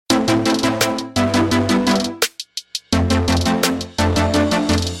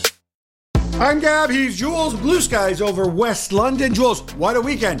I'm Gab, he's Jules. Blue skies over West London. Jules, what a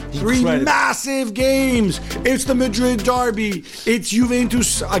weekend. Three massive games. It's the Madrid derby. It's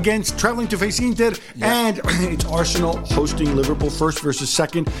Juventus against traveling to face Inter. And it's Arsenal hosting Liverpool first versus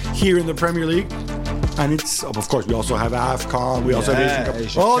second here in the Premier League. And it's, of course, we also have AFCON. We also have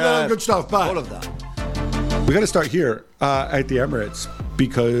Asian Cup. All that good stuff. But all of that. We got to start here at the Emirates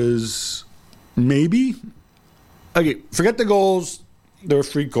because maybe... Okay, forget the goals. There were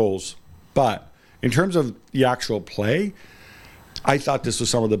 3 goals. But in terms of the actual play, I thought this was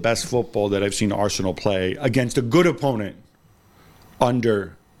some of the best football that I've seen Arsenal play against a good opponent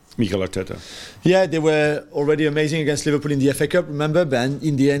under Mikel Arteta. Yeah, they were already amazing against Liverpool in the FA Cup, remember? But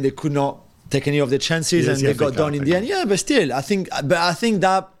in the end, they could not take any of their chances and they got done in the end. Yeah, but still, I think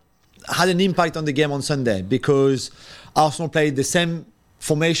that had an impact on the game on Sunday because Arsenal played the same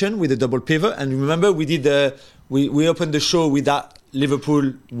formation with a double pivot. And remember, we opened the show with that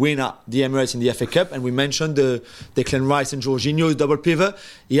Liverpool win at the Emirates in the FA Cup, and we mentioned the Declan Rice and Jorginho's double pivot.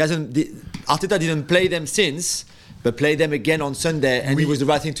 Arteta didn't play them since, but played them again on Sunday, and it was the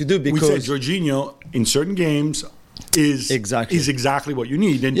right thing to do because we said Jorginho in certain games is exactly what you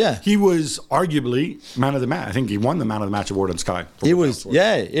need, and he was arguably man of the match. I think he won the man of the match award on Sky. It was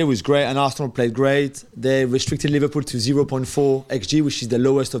great, and Arsenal played great. They restricted Liverpool to 0.4 XG, which is the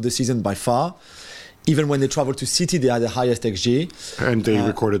lowest of the season by far. Even when they traveled to City, they had the highest XG. And they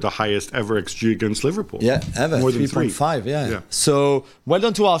recorded the highest ever XG against Liverpool. Yeah, ever. More than 3.5, yeah. So, well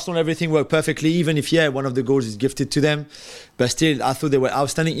done to Arsenal. Everything worked perfectly, even if, one of the goals is gifted to them. But still, I thought they were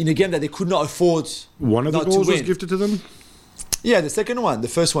outstanding in a game that they could not afford One of the goals was gifted to them? Yeah, the second one. The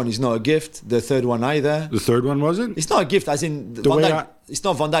first one is not a gift. The third one either. The third one wasn't? It's not a gift, as in it's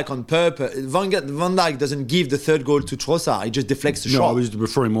not Van Dijk on purpose. Van Dijk doesn't give the third goal to Trossard. He just deflects the shot. No, I was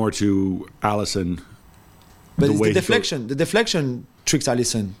referring more to Alisson. But it's the deflection. The deflection tricks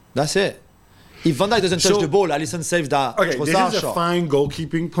Alisson. That's it. If Van Dijk doesn't touch the ball, Alisson saves that Trossard shot. This is a fine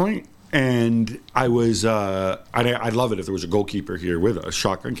goalkeeping point, and I was I'd love it if there was a goalkeeper here with us,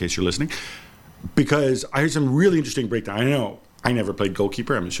 Shocker, in case you're listening, because I heard some really interesting breakdown. I know I never played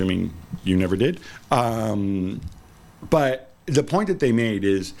goalkeeper. I'm assuming you never did. But the point that they made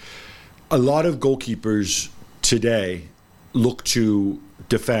is a lot of goalkeepers today look to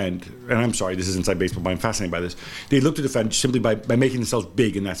defend, and I'm sorry, this is inside baseball, but I'm fascinated by this. They look to defend simply by making themselves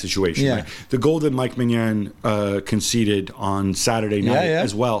big in that situation. Yeah. Right? The goal that Mike Mignon conceded on Saturday night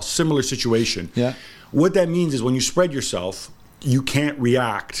as well, similar situation. Yeah. What that means is when you spread yourself, you can't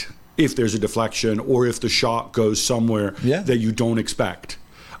react if there's a deflection or if the shot goes somewhere that you don't expect.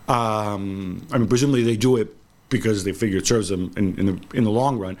 I mean, presumably they do it because they figure it serves them in the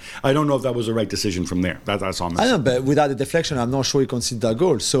long run. I don't know if that was the right decision from there. That's on. I know, but without the deflection, I'm not sure he conceded that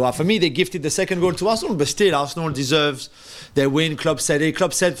goal. So for me, they gifted the second goal to Arsenal, but still, Arsenal deserves their win. Klopp said it.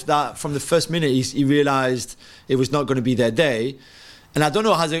 Klopp said that from the first minute, he realised it was not going to be their day. And I don't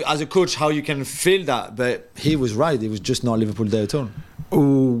know as a coach how you can feel that, but he was right. It was just not Liverpool day at all.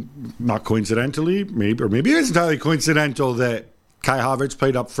 Oh, not coincidentally, maybe it is entirely coincidental that Kai Havertz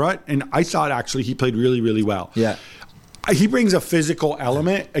played up front, and I thought actually he played really, really well. Yeah. He brings a physical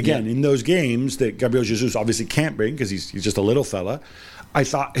element, again, in those games that Gabriel Jesus obviously can't bring because he's just a little fella. I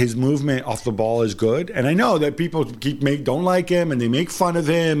thought his movement off the ball is good, and I know that people don't like him and they make fun of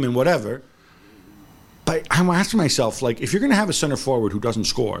him and whatever. But I'm asking myself, like, if you're going to have a center forward who doesn't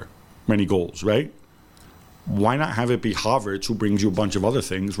score many goals, right? Why not have it be Havertz who brings you a bunch of other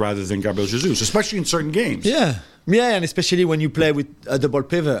things rather than Gabriel Jesus, especially in certain games? Yeah, and especially when you play with a double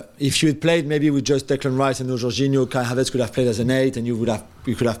pivot. If you had played maybe with just Declan Rice and no Jorginho, Kai Havertz could have played as an 8, and you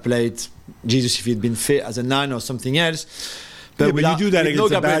could have played Jesus if he'd been fit as a 9 or something else. But you do that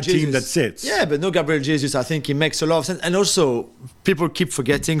against a bad team that sits. Yeah, but no Gabriel Jesus, I think he makes a lot of sense. And also, people keep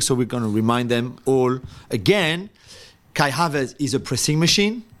forgetting, so we're going to remind them all again, Kai Havertz is a pressing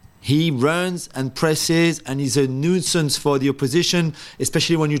machine. He runs and presses and is a nuisance for the opposition,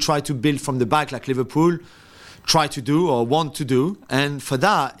 especially when you try to build from the back like Liverpool try to do or want to do. And for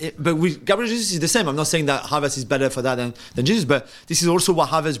that, but with Gabriel Jesus is the same. I'm not saying that Havertz is better for that than Jesus, but this is also what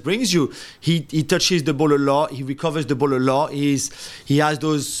Havertz brings you. He touches the ball a lot. He recovers the ball a lot. He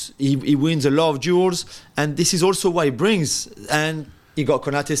wins a lot of duels, and this is also what he brings. And he got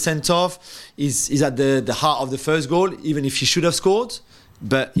Konate sent off. He's at the heart of the first goal, even if he should have scored.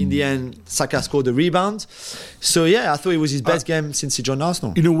 But in the end, Saka scored the rebound. So, I thought it was his best game since he joined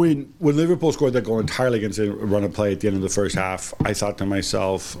Arsenal. You know, when Liverpool scored that goal entirely against a run of play at the end of the first half, I thought to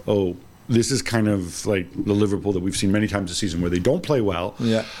myself, this is kind of like the Liverpool that we've seen many times this season where they don't play well,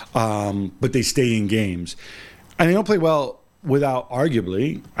 but they stay in games. And they don't play well without,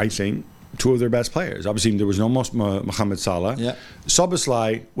 arguably, I think, two of their best players. Obviously, there was no Mohamed Salah. Yeah.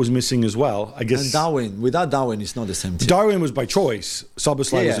 Szoboszlai was missing as well. I guess. And Darwin. Without Darwin, it's not the same team. Darwin was by choice.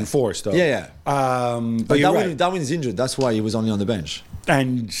 Szoboszlai was enforced, though. Yeah. But Darwin is injured. That's why he was only on the bench.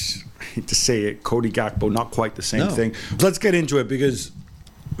 And I hate to say it, Cody Gakpo, not quite the same thing. Let's get into it, because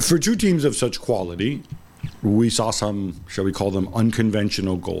for two teams of such quality, we saw some, shall we call them,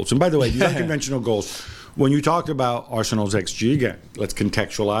 unconventional goals. And by the way, these unconventional goals, when you talk about Arsenal's XG, again, let's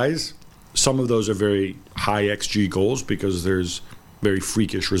contextualize. Some of those are very high XG goals because there's very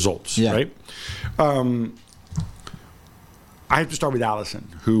freakish results, right? I have to start with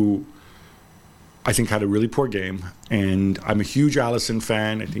Alisson, who I think had a really poor game. And I'm a huge Alisson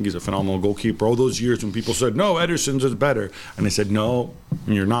fan. I think he's a phenomenal goalkeeper. All those years when people said, no, Ederson's is better. And I said, no,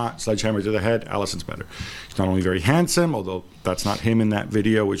 you're not. Sledgehammer to the head, Alisson's better. He's not only very handsome, although that's not him in that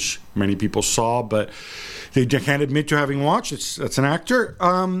video, which many people saw, but they can't admit to having watched. That's an actor.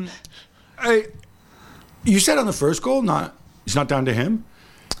 You said on the first goal, it's not down to him.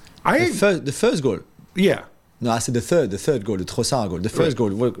 The first goal? Yeah. No, I said the third goal, the Trossard goal. The first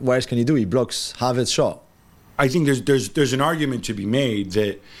goal, what else can he do? He blocks Havertz's shot. I think there's an argument to be made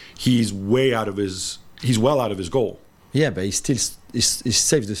that he's well out of his goal. Yeah, but he still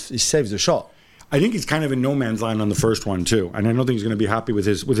saves the shot. I think he's kind of in no man's land on the first one too, and I don't think he's going to be happy with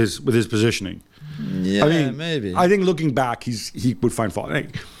his positioning. Yeah, I mean, maybe. I think looking back, he would find fault.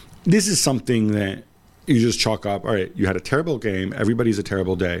 This is something that you just chalk up. All right, you had a terrible game. Everybody's a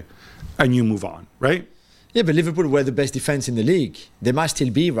terrible day, and you move on, right? Yeah, but Liverpool were the best defense in the league. They might still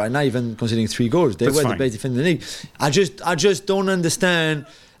be right now, even considering 3 goals. They were the best defense in the league. I just don't understand.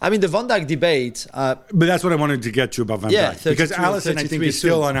 I mean, the Van Dijk debate. But that's what I wanted to get to about Van Dijk. Because Alisson, I think, is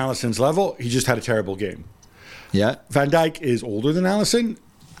still on Alisson's level. He just had a terrible game. Yeah. Van Dijk is older than Alisson.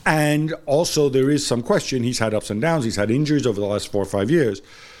 And also, there is some question. He's had ups and downs. He's had injuries over the last 4 or 5 years.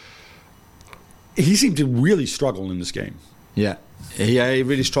 He seemed to really struggle in this game. Yeah. He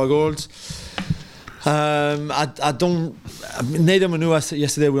really struggled. I don't. Nathan Manu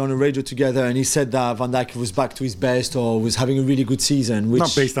yesterday we were on the radio together, and he said that Van Dijk was back to his best or was having a really good season. Which,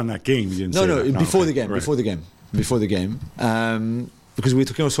 not based on that game. You didn't say that. Before the game. Right. Before the game. Because we were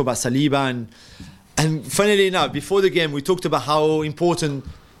talking also about Saliba and funnily enough, before the game we talked about how important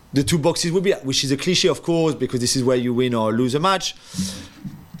the 2 boxes would be, which is a cliche, of course, because this is where you win or lose a match.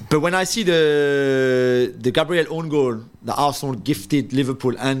 But when I see the Gabriel own goal that Arsenal gifted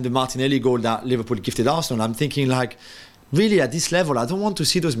Liverpool and the Martinelli goal that Liverpool gifted Arsenal, I'm thinking like, really at this level, I don't want to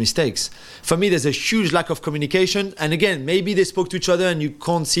see those mistakes. For me, there's a huge lack of communication. And again, maybe they spoke to each other and you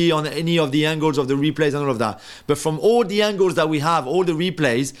can't see on any of the angles of the replays and all of that. But from all the angles that we have, all the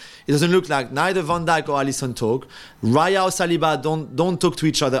replays, it doesn't look like neither Van Dijk or Alisson talk. Raya or Saliba don't talk to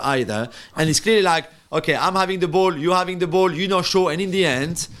each other either. And it's clearly like, okay, I'm having the ball, you're having the ball, you're not sure. And in the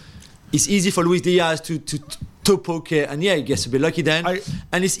end, it's easy for Luis Diaz to poke it. And yeah, he gets a bit lucky then.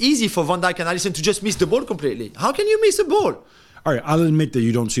 And it's easy for Van Dijk and Alisson to just miss the ball completely. How can you miss a ball? All right, I'll admit that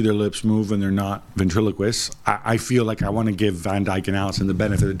you don't see their lips move and they're not ventriloquists. I feel like I want to give Van Dijk and Alisson the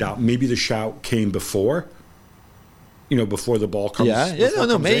benefit of the doubt. Maybe the shout came before the ball comes.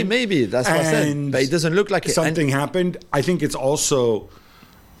 Maybe that's what I said. But it doesn't look like something happened. I think it's also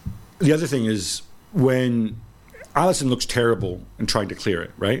the other thing is when Alisson looks terrible in trying to clear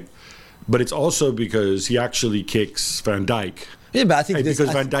it, right? But it's also because he actually kicks Van Dijk. Yeah, but I think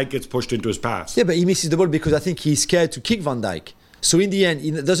because Van Dijk gets pushed into his path. Yeah, but he misses the ball because I think he's scared to kick Van Dijk. So in the end,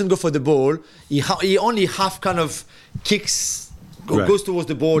 he doesn't go for the ball. He only half kind of kicks, goes towards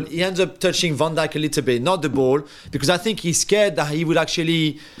the ball. He ends up touching Van Dijk a little bit, not the ball, because I think he's scared that he would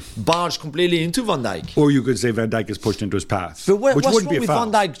actually barge completely into Van Dijk. Or you could say Van Dijk is pushed into his path. But what's wrong with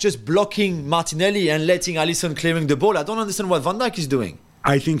Van Dijk just blocking Martinelli and letting Alisson clearing the ball? I don't understand what Van Dijk is doing.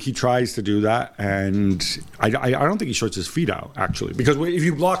 I think he tries to do that, and I don't think he shorts his feet out, actually. Because if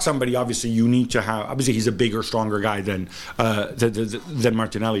you block somebody, obviously you need to have... Obviously, he's a bigger, stronger guy than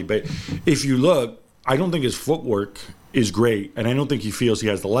Martinelli. But if you look, I don't think his footwork is great, and I don't think he feels he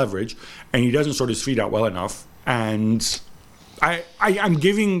has the leverage, and he doesn't sort his feet out well enough. And I'm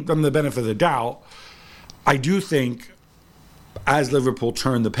giving them the benefit of the doubt. I do think, as Liverpool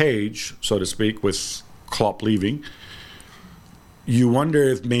turn the page, so to speak, with Klopp leaving... You wonder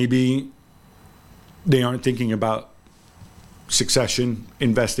if maybe they aren't thinking about succession,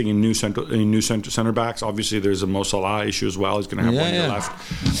 investing in new center backs. Obviously, there's a Mo Salah issue as well. He's going to have 1 year left.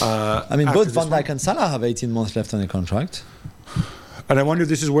 Both Van Dijk and Salah have 18 months left on their contract. And I wonder if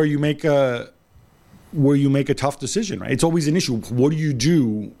this is where you make a tough decision, right? It's always an issue. What do you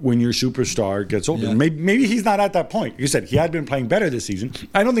do when your superstar gets older? Yeah. Maybe he's not at that point. You said he had been playing better this season.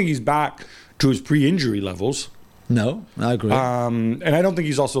 I don't think he's back to his pre-injury levels. No, I agree. And I don't think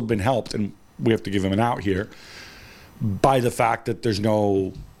he's also been helped, and we have to give him an out here, by the fact that there's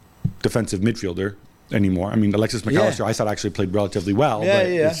no defensive midfielder anymore. I mean, Alexis McAllister, I thought actually played relatively well, but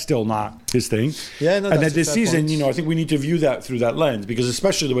it's still not his thing. Yeah, no, and then this season, I think we need to view that through that lens, because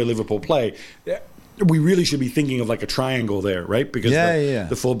especially the way Liverpool play, we really should be thinking of like a triangle there, right? Because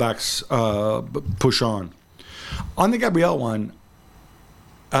the fullbacks push on. On the Gabriel one,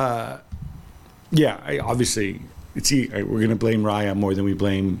 obviously, we're going to blame Raya more than we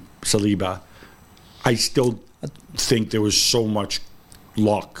blame Saliba. I still think there was so much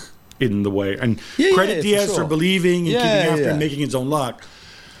luck in the way. And credit Diaz for believing and keeping after and making his own luck.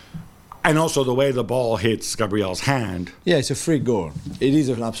 And also the way the ball hits Gabriel's hand. Yeah, it's a free goal. It is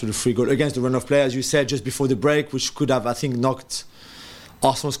an absolute free goal against the run of play, as you said, just before the break, which could have, I think, knocked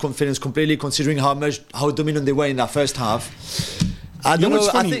Arsenal's confidence completely, considering how dominant they were in that first half. I don't know.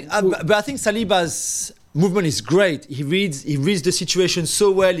 But I think Saliba's movement is great. He reads the situation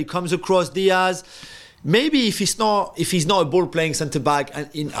so well. He comes across Diaz. Maybe if he's not a ball playing centre back,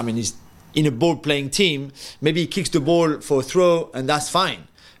 and he's in a ball playing team, maybe he kicks the ball for a throw, and that's fine.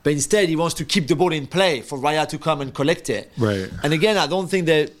 But instead, he wants to keep the ball in play for Raya to come and collect it. Right. And again, I don't think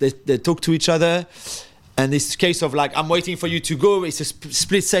they talk to each other. And it's a case of like, I'm waiting for you to go. It's a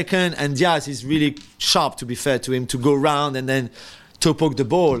split second, and Diaz is really sharp, to be fair to him, to go round and then toe poke the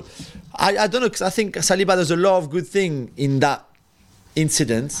ball. I don't know, because I think Saliba does a lot of good thing in that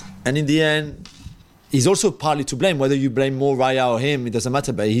incident, and in the end, he's also partly to blame. Whether you blame more Raya or him, it doesn't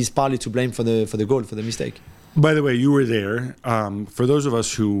matter. But he's partly to blame for the goal, for the mistake. By the way, you were there. For those of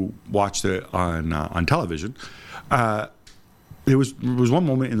us who watched it on television, there was one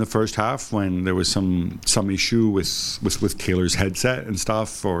moment in the first half when there was some issue with Taylor's headset and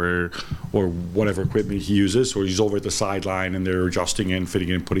stuff, or whatever equipment he uses, or he's over at the sideline and they're adjusting it and fitting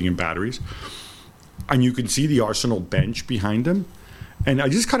it and putting in batteries, and you can see the Arsenal bench behind him, and I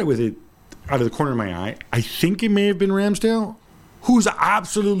just caught it with it out of the corner of my eye. I think it may have been Ramsdale, who's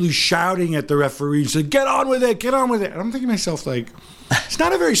absolutely shouting at the referee, saying, "Get on with it, get on with it." And I'm thinking to myself, like, it's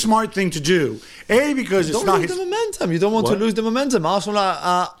not a very smart thing to do. Because it's not the momentum. You don't want to lose the momentum.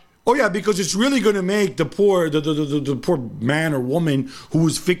 Arsenal Oh yeah, because it's really going to make the poor man or woman who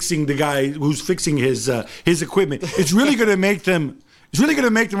was fixing who's fixing his equipment. It's really going to make them. It's really going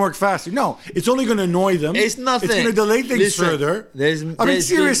to make them work faster. No, it's only going to annoy them. It's nothing. It's going to delay things further.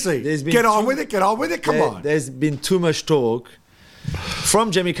 Seriously, get on with it. Get on with it. Come on. There's been too much talk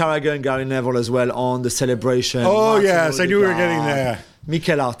from Jamie Carragher and Gary Neville as well on the celebration. Oh, yes, I knew we were getting there.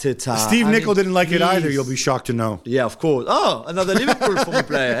 Mikel Arteta. Steve Nicol didn't like it either, you'll be shocked to know. Yeah, of course. Oh, another Liverpool former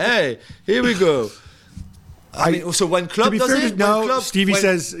player. Hey, here we go. So when Klopp does it... Stevie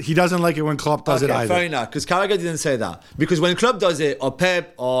says he doesn't like it when Klopp does it either. Fair enough, because Carragher didn't say that. Because when Klopp does it, or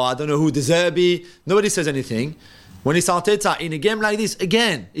Pep, or I don't know who, De Zerbi, nobody says anything. When it's Arteta in a game like this,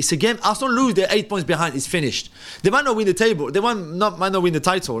 again, it's a game. Arsenal lose, they're 8 points behind. It's finished. They might not win the table. They might not win the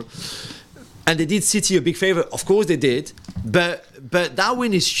title. And they did City a big favour. Of course they did. But that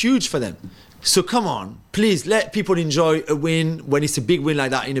win is huge for them. So come on, please let people enjoy a win when it's a big win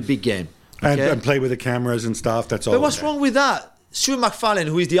like that in a big game. Okay? And play with the cameras and stuff. That's all. But what's wrong with that? Stuart MacFarlane,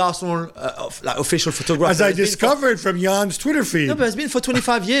 who is the Arsenal official photographer, as I discovered from Jan's Twitter feed. No, but it's been for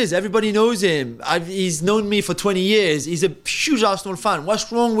 25 years. Everybody knows him. He's known me for 20 years. He's a huge Arsenal fan.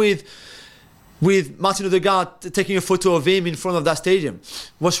 What's wrong with Martin Odegaard taking a photo of him in front of that stadium?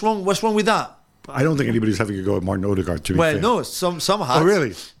 What's wrong with that? I don't think anybody's having a go at Martin Odegaard, to be fair. No, some have. Oh,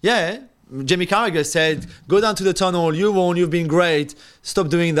 really? Yeah. Jamie Carragher said, go down to the tunnel, you won, you've been great, stop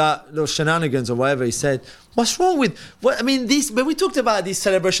doing that, those shenanigans or whatever he said. What's wrong with, but we talked about this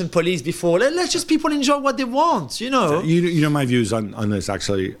celebration police before. Let's just people enjoy what they want, you know. You know my views on this,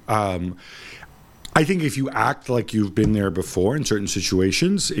 actually. I think if you act like you've been there before in certain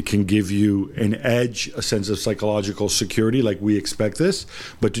situations, it can give you an edge, a sense of psychological security, like we expect this.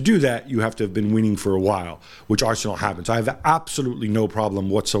 But to do that, you have to have been winning for a while, which Arsenal haven't. So I have absolutely no problem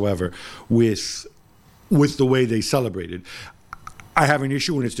whatsoever with the way they celebrated. I have an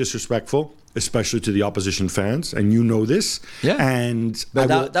issue when it's disrespectful, especially to the opposition fans, and you know this. Yeah. And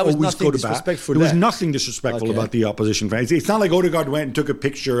but that was nothing disrespectful. There was nothing disrespectful about the opposition fans. It's not like Odegaard went and took a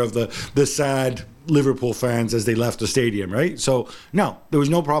picture of the sad Liverpool fans as they left the stadium, right? So no, there was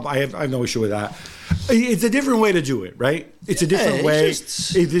no problem. I have no issue with that. It's a different way to do it, right? It's a different way.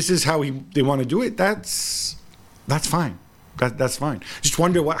 If this is how they want to do it, that's fine. That's fine. Just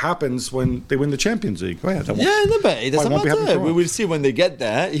wonder what happens when they win the Champions League. But it doesn't matter. We will see when they get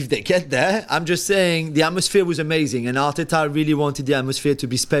there. If they get there, I'm just saying the atmosphere was amazing, and Arteta really wanted the atmosphere to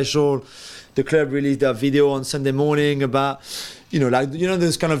be special. The club released a video on Sunday morning about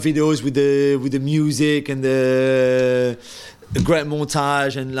those kind of videos with the music and the great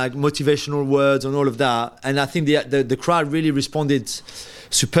montage and like motivational words and all of that. And I think the crowd really responded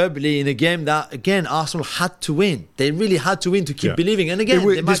superbly in a game that, again, Arsenal had to win. They really had to win to keep believing. And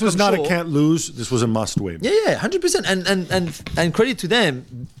again, this was not a can't lose. This was a must win. Yeah, 100%. And credit to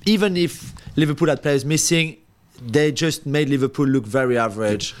them. Even if Liverpool had players missing, they just made Liverpool look very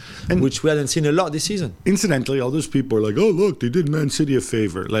average, which we hadn't seen a lot this season. Incidentally, all those people are like, "Oh, look, they did Man City a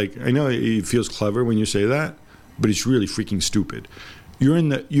favor." Like, I know it feels clever when you say that, but it's really freaking stupid.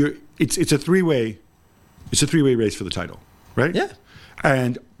 It's a three-way race for the title, right? Yeah.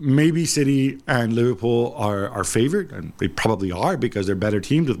 And maybe City and Liverpool are favored, and they probably are because they're better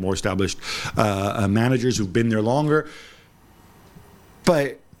teams with more established managers who've been there longer.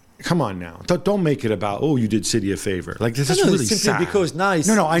 But come on now, don't make it about, you did City a favor. Like, this is really simply sad. Because now it's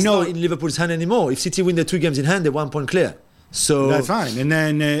not in Liverpool's hand anymore. If City win the 2 games in hand, they're 1 point clear. So that's fine. And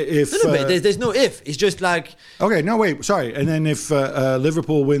then if but there's no if. It's just like, okay, no, wait, sorry. And then if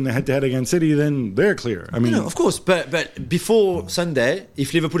Liverpool win the head-to-head against City, then they're clear. I mean, of course. But before Sunday,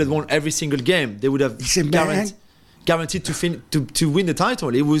 if Liverpool had won every single game, they would have guaranteed to win the title.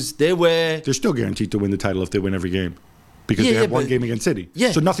 They're still guaranteed to win the title if they win every game. Because they have one game against City.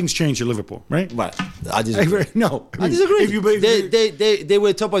 Yeah. So nothing's changed at Liverpool, right? Well, I disagree. I disagree. They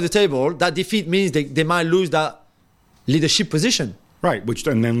were top of the table. That defeat means they might lose that leadership position. Right,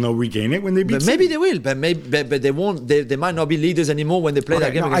 and then they'll regain it when they beat City. Maybe they will, but they won't. They might not be leaders anymore when they play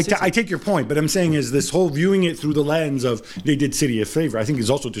that game against City. I take your point, but I'm saying is this whole viewing it through the lens of they did City a favor, I think is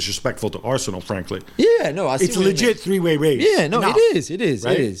also disrespectful to Arsenal, frankly. Yeah, no, I see. It's a legit three-way race. Yeah, no, it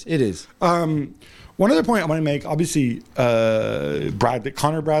is. Right? One other point I want to make, obviously,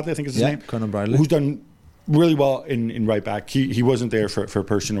 Connor Bradley, I think is his name. Connor Bradley. Who's done really well in right back. He wasn't there for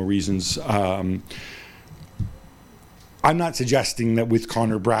personal reasons. I'm not suggesting that with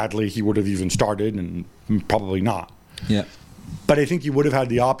Connor Bradley he would have even started, and probably not. Yeah. But I think you would have had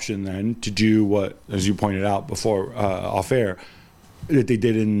the option then to do what, as you pointed out before off air, that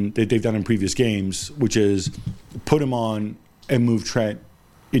they've done in previous games, which is put him on and move Trent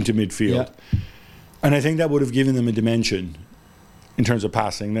into midfield. Yeah. And I think that would have given them a dimension in terms of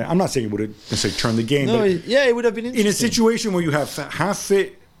passing. I'm not saying it would have necessarily turned the game. It would have been interesting. In a situation where you have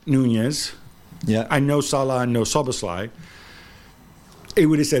half-fit Nunez, and no Salah and no Szoboszlai, it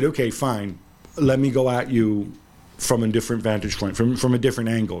would have said, okay, fine, let me go at you from a different vantage point, from a different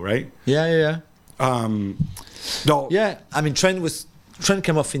angle, right? Yeah. I mean, Trent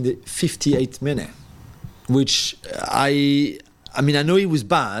came off in the 58th minute, which I know he was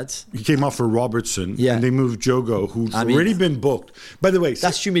bad. He came off for Robertson, and they moved Jogo, who's already been booked. By the way,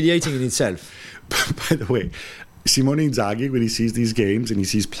 that's humiliating in itself. By the way, Simone Inzaghi, when he sees these games and he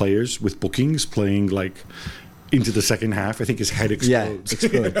sees players with bookings playing like into the second half, I think his head explodes.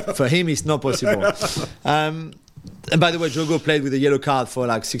 Yeah, for him, it's not possible. And by the way, Jogo played with a yellow card for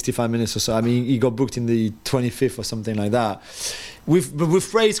like 65 minutes or so. I mean, he got booked in the 25th or something like that. We've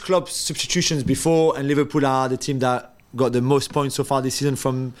praised Klopp's substitutions before, and Liverpool are the team that got the most points so far this season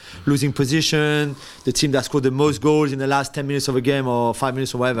from losing position, the team that scored the most goals in the last 10 minutes of a game or 5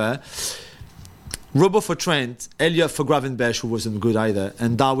 minutes or whatever. Robbo for Trent, Elliott for Gravenberch, who wasn't good either,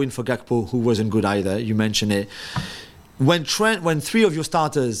 and Darwin for Gakpo, who wasn't good either. You mentioned it. When 3 of your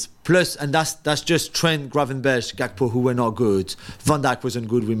starters plus, and that's just Trent, Gravenberch, Gakpo, who were not good. Van Dijk wasn't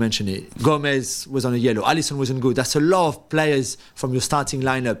good. We mentioned it. Gomez was on a yellow. Alisson wasn't good. That's a lot of players from your starting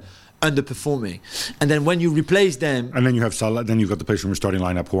lineup underperforming, and then when you replace them, and then you have Salah, then you've got the players from your starting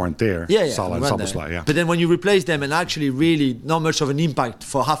lineup who aren't there. Salah and Szoboszlai. But then when you replace them and actually really not much of an impact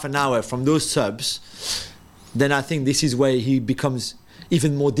for half an hour from those subs, then I think this is where he becomes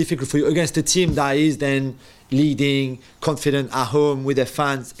even more difficult for you against a team that is then leading, confident at home with their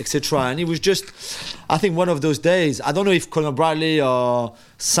fans, etc. And it was just, I think, one of those days. I don't know if Conor Bradley or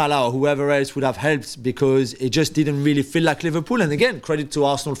Salah or whoever else would have helped, because it just didn't really feel like Liverpool. And again, credit to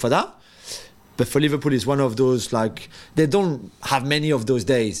Arsenal for that. But for Liverpool, it's one of those, like, they don't have many of those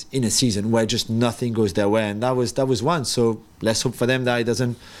days in a season where just nothing goes their way. And that was one. So let's hope for them that it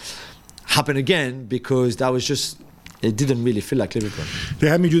doesn't happen again, because that was just, it didn't really feel like Liverpool. They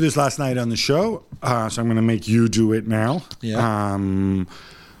had me do this last night on the show, so I'm going to make you do it now. Yeah.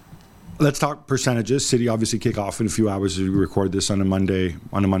 Let's talk percentages. City obviously kick off in a few hours as we record this on a Monday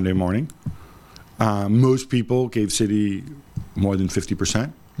morning. Most people gave City more than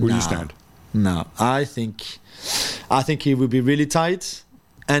 50%. Where do you stand? No, I think it would be really tight.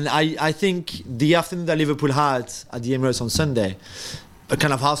 And I think the afternoon that Liverpool had at the Emirates on Sunday,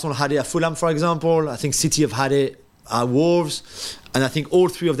 kind of Arsenal had it at Fulham, for example. I think City have had it at Wolves, and I think all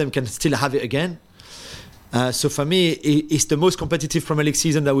 3 of them can still have it again. So for me, it's the most competitive Premier League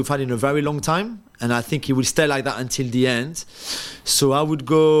season that we've had in a very long time, and I think it will stay like that until the end. So I would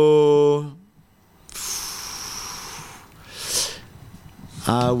go.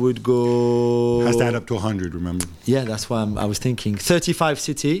 Has to add up to 100, remember? Yeah, that's why I was thinking 35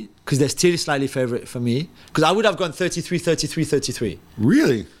 City, because they're still slightly favourite for me. Because I would have gone 33, 33, 33.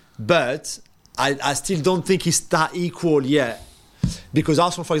 Really? But I still don't think it's that equal yet. Because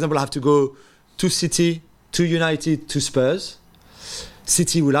Arsenal, for example, have to go to City, to United, to Spurs.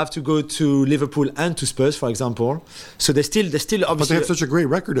 City will have to go to Liverpool and to Spurs, for example. So they're still obviously. But they have such a great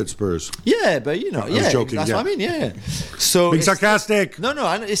record at Spurs. Yeah, but I was joking, that's what I mean. Yeah. So being sarcastic. No,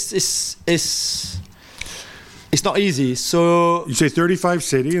 it's not easy. So you say 35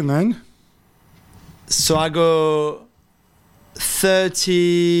 City, and then. So I go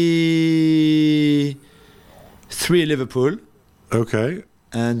 33 Liverpool. Okay.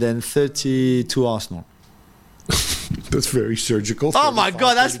 And then 32 Arsenal. That's very surgical. Oh my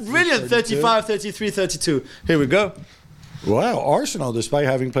God, that's brilliant. 35, 33, 32. Here we go. Wow, Arsenal, despite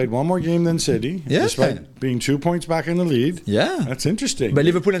having played one more game than City, despite being 2 points back in the lead. Yeah. That's interesting. But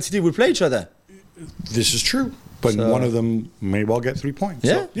Liverpool and City will play each other. This is true. But one of them may well get 3 points.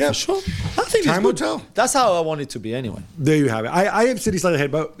 Yeah, so, for sure. I think time will tell. That's how I want it to be anyway. There you have it. I have City slightly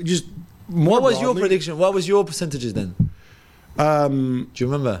ahead, but just more What was broadly, your prediction? What was your percentages then? Do you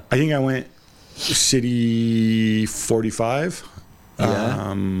remember? I think I went City 45,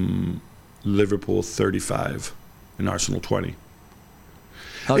 Liverpool 35, and Arsenal 20.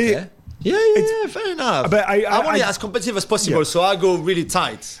 Okay. Yeah, fair enough. But I want it as competitive as possible, so I go really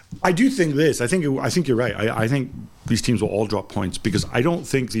tight. I do think this. I think you're right. I think these teams will all drop points because I don't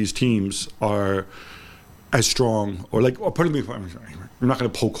think these teams are as strong I'm not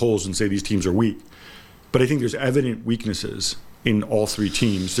going to poke holes and say these teams are weak, but I think there's evident weaknesses in all three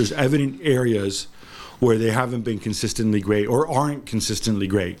teams. There's evident areas where they haven't been consistently great or aren't consistently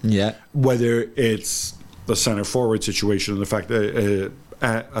great. Yeah. Whether it's the center forward situation and the fact that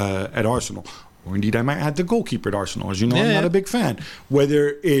at Arsenal, or indeed I might add the goalkeeper at Arsenal. As you know, I'm not a big fan.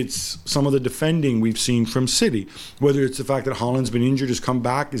 Whether it's some of the defending we've seen from City, whether it's the fact that Haaland's been injured, has come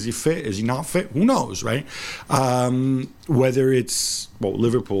back, is he fit, is he not fit? Who knows, right? Whether it's,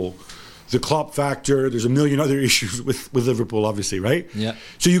 Liverpool, the Klopp factor, there's a million other issues with Liverpool, obviously, right? Yeah.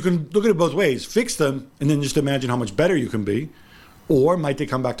 So you can look at it both ways. Fix them, and then just imagine how much better you can be. Or might they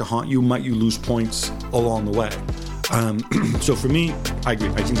come back to haunt you? Might you lose points along the way? So for me, I agree.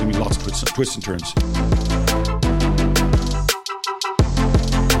 I think there'll be lots of twists and turns.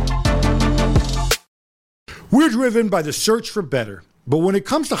 We're driven by the search for better. But when it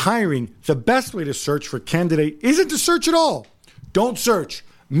comes to hiring, the best way to search for a candidate isn't to search at all. Don't search.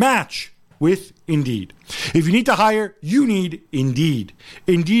 Match with Indeed. If you need to hire, you need Indeed.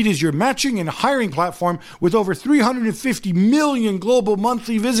 Indeed is your matching and hiring platform with over 350 million global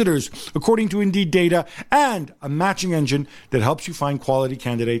monthly visitors, according to Indeed data, and a matching engine that helps you find quality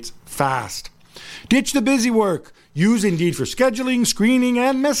candidates fast. Ditch the busy work. Use Indeed for scheduling, screening,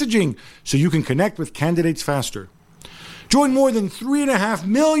 and messaging so you can connect with candidates faster. Join more than 3.5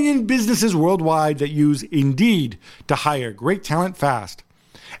 million businesses worldwide that use Indeed to hire great talent fast.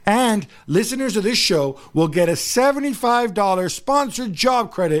 And listeners of this show will get a $75 sponsored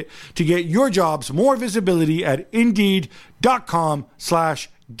job credit to get your jobs more visibility at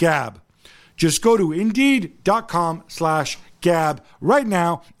Indeed.com/Gab. Just go to Indeed.com/Gab right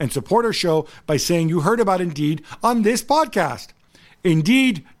now and support our show by saying you heard about Indeed on this podcast.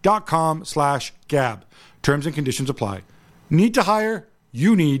 Indeed.com/Gab. Terms and conditions apply. Need to hire?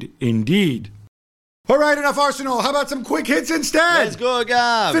 You need Indeed. All right, enough Arsenal. How about some quick hits instead? Let's go,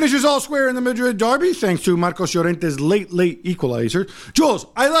 Gab. Finishes all square in the Madrid derby, thanks to Marcos Llorente's late equalizer. Jules,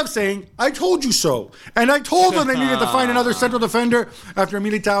 I love saying, I told you so. And I told them they needed to find another central defender after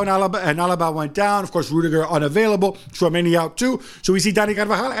Militao and Alaba went down. Of course, Rudiger unavailable. Tchouameni out too. So we see Dani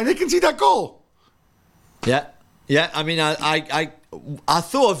Carvajal, and they can see that goal. Yeah. I mean, I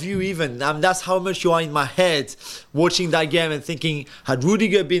thought of you even. That's how much you are in my head watching that game and thinking, had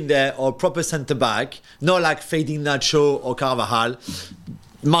Rudiger been there or proper centre-back, not like fading Nacho or Carvajal,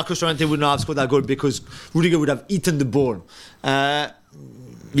 Marcos Llorente would not have scored that goal because Rudiger would have eaten the ball. That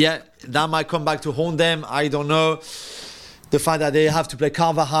might come back to haunt them. I don't know. The fact that they have to play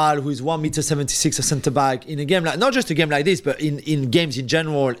Carvajal, who is 1.76 m, a centre-back, in a game like, not just a game like this, but in games in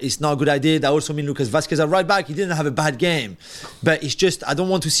general, it's not a good idea. That also means Lucas Vazquez at right back. He didn't have a bad game. But it's just, I don't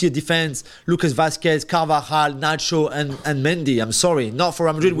want to see a defense, Lucas Vazquez, Carvajal, Nacho, and Mendy. I'm sorry. Not for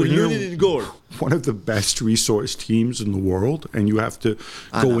Real Madrid. We're losing in goal. One of the best resource teams in the world, and you have to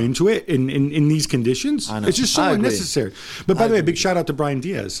go into it in these conditions. It's just so unnecessary. But by the way, big shout out to Brahim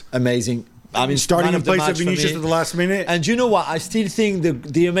Diaz. Amazing. I mean, starting in place of match for Vinicius me. at the last minute. And you know what? I still think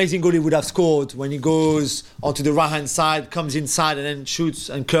the amazing goal he would have scored when he goes onto the right-hand side, comes inside and then shoots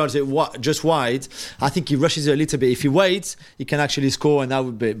and curls it just wide. I think he rushes it a little bit. If he waits, he can actually score, and that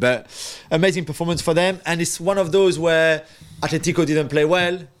would be. But amazing performance for them. And it's one of those where Atletico didn't play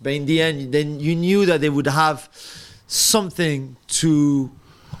well, but in the end, then you knew that they would have something to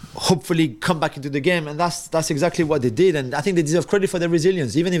hopefully come back into the game, and that's exactly what they did. And I think they deserve credit for their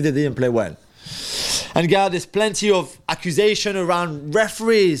resilience, even if they didn't play well. And Gab, there's plenty of accusation around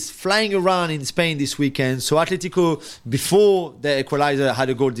referees flying around in Spain this weekend. So Atletico, before the equalizer, had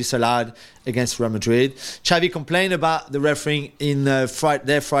a goal disallowed against Real Madrid. Xavi complained about the refereeing in their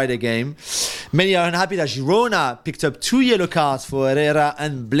Friday game. Many are unhappy that Girona picked up 2 yellow cards for Herrera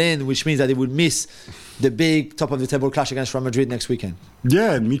and Blaine, which means that they would miss the big top-of-the-table clash against Real Madrid next weekend.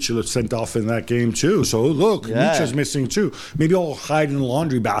 Yeah, and Mitchell is sent off in that game too. So look, Mitchell's missing too. Maybe I'll hide in the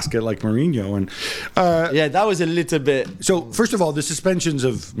laundry basket like Mourinho. And that was a little bit. So first of all, the suspensions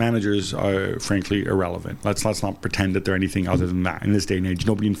of managers are frankly irrelevant. Let's not pretend that they're anything other than that. In this day and age,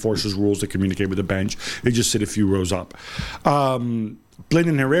 nobody enforces rules to communicate with the bench. They just sit a few rows up. Blaine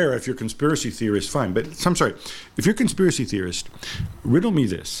and Herrera, if you're a conspiracy theorist, fine. But I'm sorry, if you're a conspiracy theorist, riddle me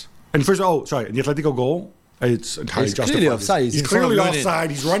this. And first, the Atletico goal, it's entirely justified. Clearly offside. He's clearly offside.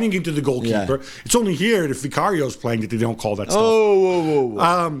 He's running into the goalkeeper. Yeah. It's only here if Vicario's playing that they don't call that stuff.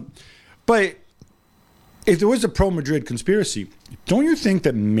 Whoa. But if there was a pro-Madrid conspiracy, don't you think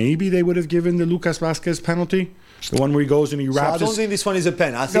that maybe they would have given the Lucas Vasquez penalty? The one where he goes and he wraps. So I don't think this one is a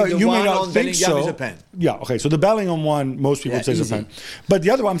pen. I think the one on Bellingham is a pen. Yeah, okay. So the Bellingham one, most people say is a pen. But the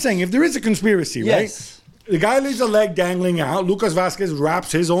other one, I'm saying, if there is a conspiracy, right? The guy leaves a leg dangling out. Lucas Vasquez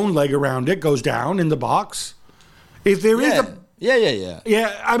wraps his own leg around it, goes down in the box. If there is a...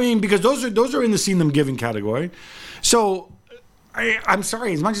 Yeah, I mean, because those are in the seen them giving category. So, I'm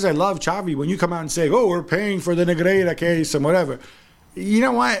sorry, as much as I love Xavi, when you come out and say, oh, we're paying for the Negreira case and whatever, you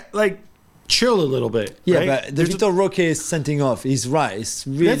know what? Like, chill a little bit. Yeah, right? but the Vitor Roque is sending off. He's right. It's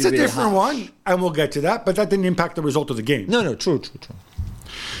really, that's a really different one, and we'll get to that, but that didn't impact the result of the game. No, true.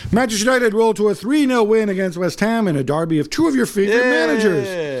 Manchester United rolled to a 3-0 win against West Ham in a derby of two of your favorite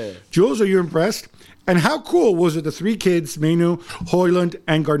managers. Jules, are you impressed? And how cool was it, the three kids, Menu, Højlund,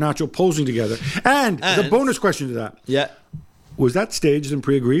 and Garnacho posing together? And the bonus question to that. Yeah. Was that staged and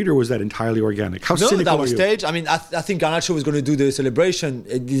pre-agreed, or was that entirely organic? How cynical that was are you? staged. I mean, I think Garnacho was going to do the celebration.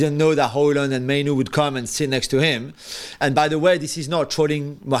 He didn't know that Højlund and Menu would come and sit next to him. And by the way, this is not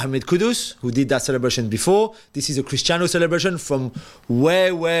trolling Mohamed Kudus, who did that celebration before. This is a Cristiano celebration from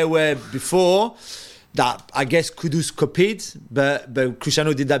way before. That I guess Kudus copied, but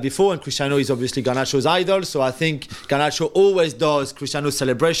Cristiano did that before, and Cristiano is obviously Garnacho's idol, so I think Garnacho always does Cristiano's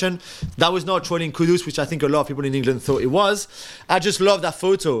celebration. That was not trolling Kudus, which I think a lot of people in England thought it was. I just love that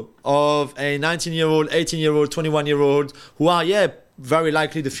photo of a 19-year-old, 18-year-old, 21-year-old who are, very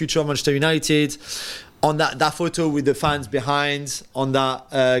likely the future of Manchester United. On that photo with the fans behind, on that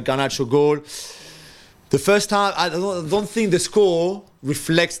Garnacho goal. The first time, I don't think the score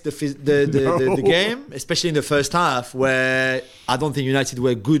reflects the game, especially in the first half, where I don't think United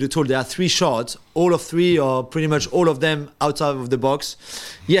were good at all. There are 3 shots, all of 3, or pretty much all of them outside of the box.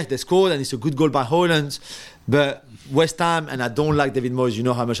 Yes, they scored, and it's a good goal by Højlund, but West Ham, and I don't like David Moyes, you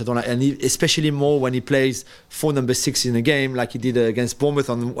know how much I don't like, and especially more when he plays for number 6 in a game, like he did against Bournemouth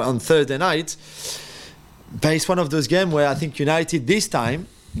on Thursday night. But it's one of those games where I think United this time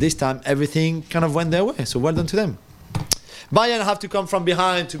everything kind of went their way. So well done to them. Bayern have to come from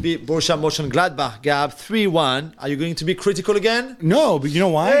behind to beat Borussia Mönchengladbach. Gab, 3-1. Are you going to be critical again? No, but you know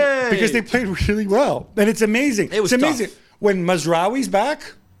why? Hey. Because they played really well. And it's amazing. It's amazing. Tough. When Mazraoui's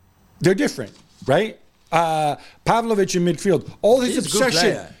back, they're different, right? Pavlovic in midfield. All his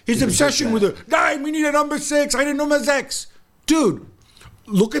obsession with we need a number 6. I didn't know my 6. Dude,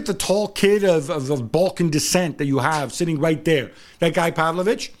 look at the tall kid of Balkan descent that you have sitting right there. That guy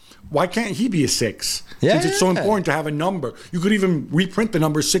Pavlovic, why can't he be a 6? Since it's so important to have a number. You could even reprint the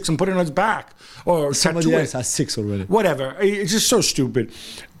number 6 and put it on his back. Or somebody else has 6 already. Whatever. It's just so stupid.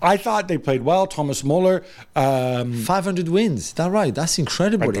 I thought they played well. Thomas Muller. 500 wins. Is that right? That's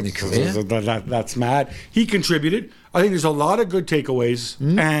incredible in a career. That's mad. He contributed. I think there's a lot of good takeaways.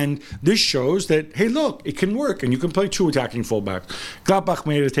 And this shows that, hey, look, it can work. And you can play 2 attacking fullbacks. Gladbach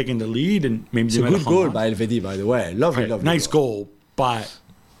may have taken the lead. And maybe it's a good goal by Elvedi, by the way. Lovely. Nice goal. But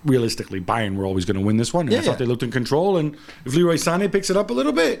realistically, Bayern were always going to win this one. And I thought they looked in control. And if Leroy Sané picks it up a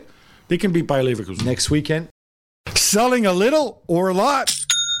little bit, they can beat Bayer Leverkusen. Next weekend. Selling a little or a lot?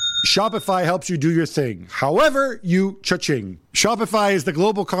 Shopify helps you do your thing, however you cha-ching. Shopify is the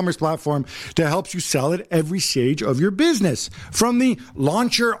global commerce platform that helps you sell at every stage of your business. From the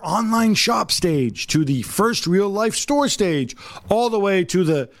launch your online shop stage to the first real life store stage, all the way to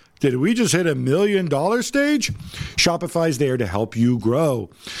the did we just hit $1 million stage? Shopify is there to help you grow.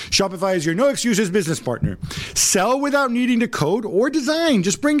 Shopify is your no excuses business partner. Sell without needing to code or design.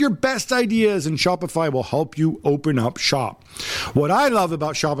 Just bring your best ideas and Shopify will help you open up shop. What I love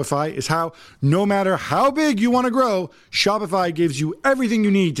about Shopify is how no matter how big you want to grow, Shopify gives you everything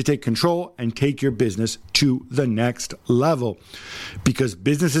you need to take control and take your business to the next level. Because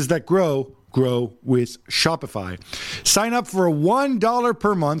businesses that grow with Shopify. Sign up for a $1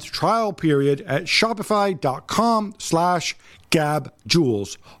 per month trial period at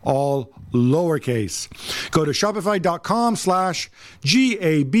shopify.com/GabJuls, all lowercase. Go to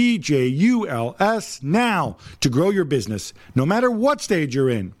shopify.com/GABJULS now to grow your business, no matter what stage you're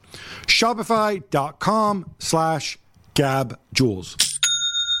in. Shopify.com/GabJuls.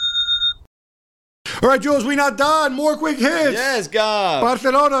 All right, Jules, we're not done. More quick hits. Yes, Gab.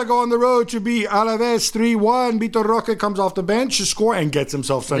 Barcelona go on the road to beat Alaves 3-1. Vitor Roque comes off the bench to score and gets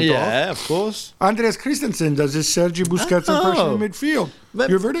himself sent off. Yeah, of course. Andreas Christensen does his Sergi Busquets impression in midfield.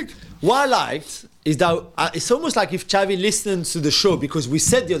 Your verdict? What I liked is that it's almost like if Xavi listens to the show, because we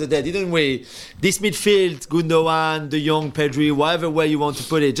said the other day, didn't we? This midfield, Gundogan, De Jong, Pedri, whatever way you want to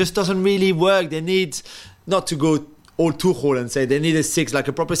put it, just doesn't really work. They need not to go all Tuchel and say they need a 6, like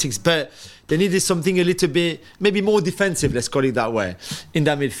a proper 6, but they needed something a little bit, maybe more defensive, let's call it that way, in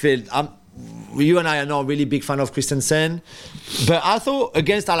that midfield. You and I are not really big fan of Christensen, but I thought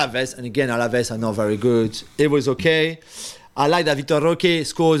against Alaves, and again, Alaves are not very good, it was okay. I like that Vitor Roque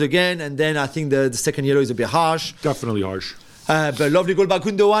scores again, and then I think the second yellow is a bit harsh. Definitely harsh. But lovely goal by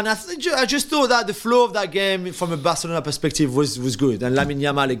Gundogan. I just thought that the flow of that game from a Barcelona perspective was good. And Lamine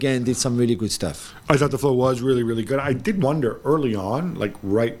Yamal again did some really good stuff. I thought the flow was really, really good. I did wonder early on, like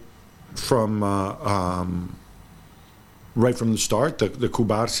right from the start, the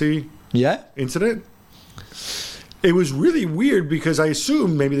Kubarsi incident. It was really weird because I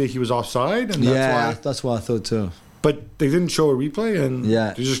assumed maybe that he was offside. And that's what I thought too. But they didn't show a replay, and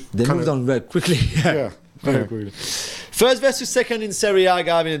they moved on very quickly. Very quickly. First versus second in Serie A,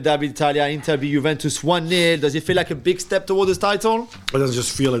 Gab, in the Derby d'Italia. Inter beat Juventus 1-0. Does it feel like a big step towards this title? It doesn't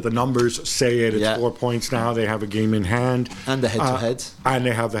just feel like the numbers say it. It's 4 points now. They have a game in hand. And the head-to-head. And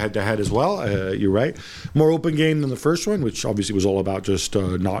they have the head-to-head as well. You're right. More open game than the first one, which obviously was all about just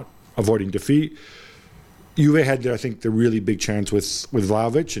not avoiding defeat. Juve had, I think, the really big chance with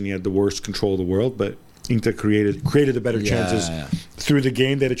Vlahovic, and he had the worst control of the world, but Inter created the better chances through the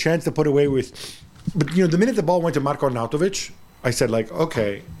game. They had a chance to put away with... But, the minute the ball went to Marko Arnautovic, I said,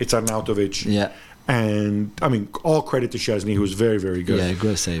 okay, it's Arnautovic. Yeah. And, all credit to Szczesny, who was very, very good. Yeah,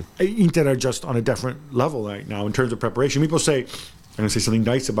 good save. Inter are just on a different level right now in terms of preparation. People say, I'm going to say something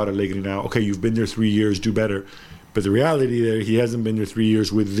nice about Allegri now. Okay, you've been there 3 years, do better. But the reality there, he hasn't been there 3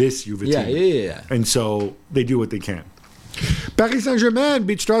 years with this Juve team. Yeah. And so they do what they can. Paris Saint-Germain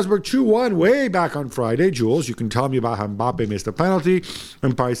beat Strasbourg 2-1 way back on Friday. Jules, you can tell me about how Mbappe missed a penalty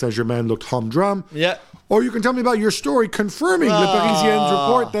and Paris Saint-Germain looked humdrum. Yeah. Or you can tell me about your story confirming Le Parisien's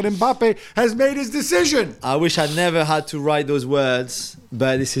report that Mbappe has made his decision. I wish I never had to write those words,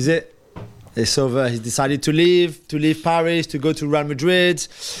 but this is it. It's over. He's decided to leave Paris, to go to Real Madrid.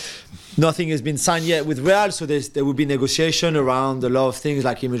 Nothing has been signed yet with Real, so there will be negotiation around a lot of things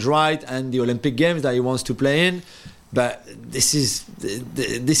like image right and the Olympic Games that he wants to play in. But this is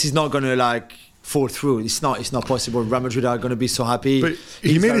not going to fall through. It's not possible. Real Madrid are going to be so happy. But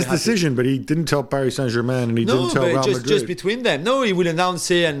he made his decision, but he didn't tell Paris Saint-Germain and he didn't tell Real Madrid. Just between them. No, he will announce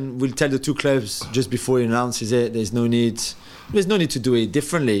it and will tell the two clubs just before he announces it. There's no need to do it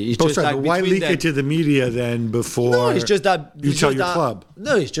differently. It's just why leak it to the media then before? No, it's just that you tell your club.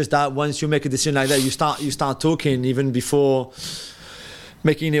 No, it's just that once you make a decision like that, you start talking even before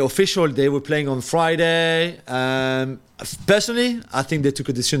making it official. They were playing on Friday. Personally, I think they took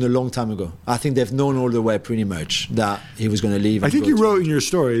a decision a long time ago. I think they've known all the way pretty much that he was going to leave. I think you wrote in your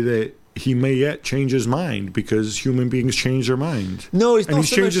story that he may yet change his mind because human beings change their mind. No, it's not. And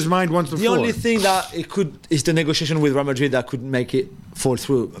he's changed his mind once before. The only thing that is the negotiation with Real Madrid that could make it fall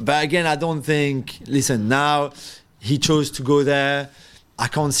through. But again, I don't think. Listen, now he chose to go there. I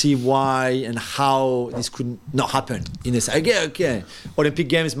can't see why and how this could not happen. Okay. Olympic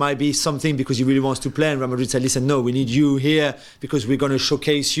Games might be something because he really wants to play, and Real Madrid said, listen, no, we need you here because we're going to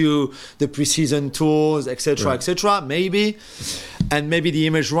showcase you the pre-season tours, etc., etc. Maybe. And maybe the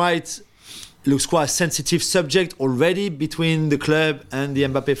image right looks quite a sensitive subject already between the club and the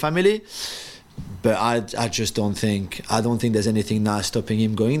Mbappe family. But I just don't think there's anything now stopping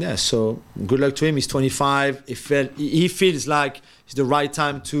him going there. So good luck to him. He's 25. He feels like it's the right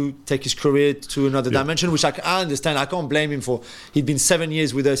time to take his career to another dimension, which I understand. I can't blame him for. He'd been 7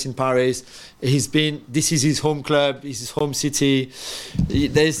 years with us in Paris. This is his home club, his home city.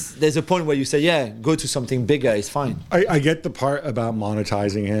 There's a point where you say, go to something bigger. It's fine. I get the part about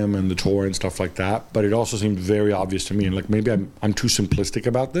monetizing him and the tour and stuff like that, but it also seemed very obvious to me, and like maybe I'm too simplistic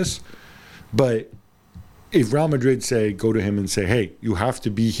about this. But if Real Madrid go to him and say, hey, you have to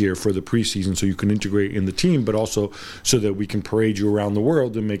be here for the preseason so you can integrate in the team, but also so that we can parade you around the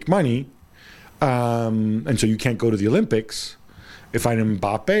world and make money, and so you can't go to the Olympics. If I'm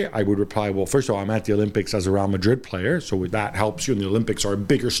Mbappe, I would reply, well, first of all, I'm at the Olympics as a Real Madrid player, so that helps you, and the Olympics are a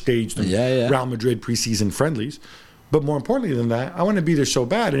bigger stage than Real Madrid preseason friendlies. But more importantly than that, I want to be there so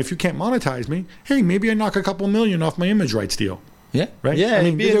bad, and if you can't monetize me, hey, maybe I knock a couple million off my image rights deal. Yeah, right. Yeah,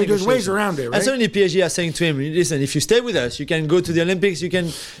 I mean, there's ways around it, right? And certainly PSG are saying to him, "Listen, if you stay with us, you can go to the Olympics. You can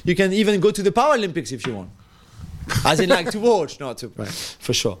even go to the Paralympics if you want." As in, like, to watch, not to,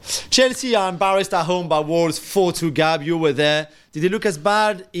 for sure. Chelsea are embarrassed at home by Wolves 4-2. Gab, you were there. Did it look as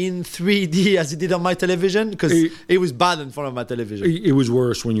bad in 3D as it did on my television? Because it was bad in front of my television. It was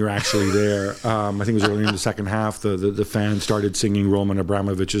worse when you're actually there. I think it was early in the second half. The fans started singing Roman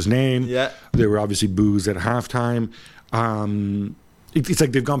Abramovich's name. Yeah, they were obviously boos at halftime. It's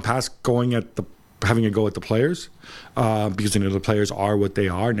like they've gone past having a go at the players, because the players are what they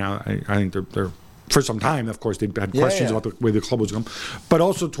are now. I think they're for some time, of course, they had questions about the way the club was going, but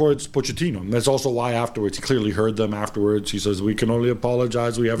also towards Pochettino. And that's also why afterwards, he clearly heard them afterwards. He says, we can only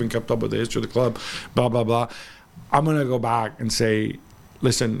apologize. We haven't kept up with the history of the club, blah, blah, blah. I'm going to go back and say,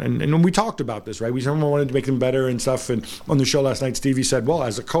 listen, and we talked about this, right? Someone wanted to make them better and stuff. And on the show last night, Stevie said, well,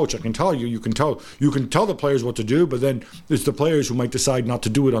 as a coach, I can tell you can tell the players what to do, but then it's the players who might decide not to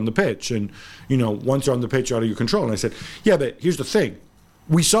do it on the pitch. And, once they're on the pitch, you're out of your control. And I said, yeah, but here's the thing.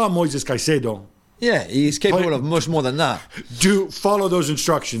 We saw Moises Caicedo. Yeah, he's capable of much more than that. Follow those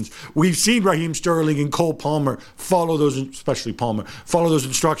instructions. We've seen Raheem Sterling and Cole Palmer follow those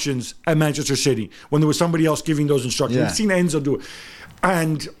instructions at Manchester City when there was somebody else giving those instructions. Yeah. We've seen Enzo do it.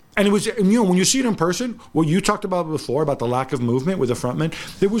 And it was, when you see it in person, what you talked about before, about the lack of movement with the front men,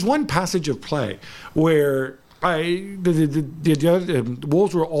 there was one passage of play where the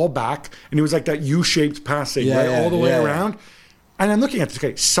Wolves were all back, and it was like that U-shaped passing, all the way around. And I'm looking at this,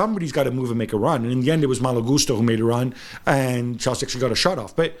 okay, somebody's got to move and make a run. And in the end, it was Malo Gusto who made a run, and Chelsea actually got a shot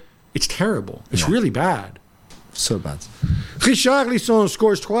off. But it's terrible. It's really bad. So bad. Richarlison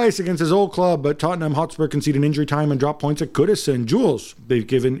scores twice against his old club, but Tottenham Hotspur concede an injury time and drop points at Goodison. Juls, they've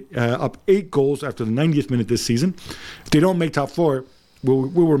given up 8 goals after the 90th minute this season. If they don't make top 4,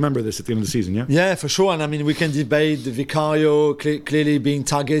 we'll remember this at the end of the season, yeah? Yeah, for sure. And I mean, we can debate the Vicario clearly being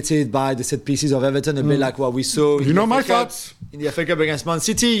targeted by the set pieces of Everton, a bit like what we saw. My thoughts. In the FA Cup against Man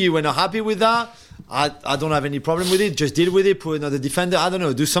City, you were not happy with that. I don't have any problem with it. Just deal with it, put another defender. I don't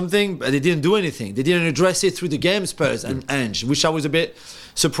know, do something. But they didn't do anything. They didn't address it through the game, Spurs and Ange, which I was a bit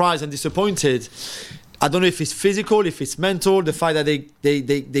surprised and disappointed. I don't know if it's physical, if it's mental, the fact that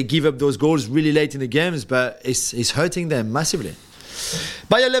they give up those goals really late in the games, but it's hurting them massively.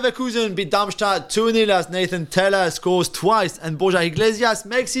 Bayer Leverkusen beat Darmstadt 2-0 as Nathan Teller scores twice and Borja Iglesias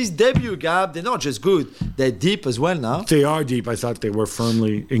makes his debut, Gab. They're not just good, they're deep as well now. They are deep. I thought they were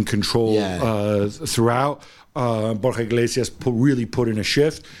firmly in control throughout. Borja Iglesias really put in a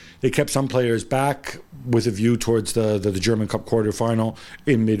shift. They kept some players back with a view towards the German Cup quarterfinal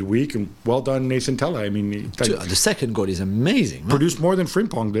in midweek. And well done, Nathan Teller. I mean, the second goal is amazing. Produced more than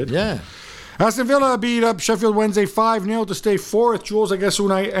Frimpong did. Yeah. Aston Villa beat up Sheffield Wednesday 5-0 to stay 4th. Jules, I guess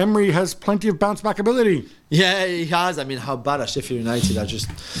Unai Emery has plenty of bounce-back ability. Yeah, he has. I mean, how bad are Sheffield United? I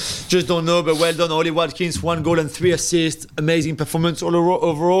just don't know, but well done. Ollie Watkins, 1 goal and 3 assists. Amazing performance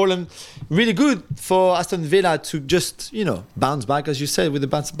overall, and really good for Aston Villa to just, bounce back, as you said, with the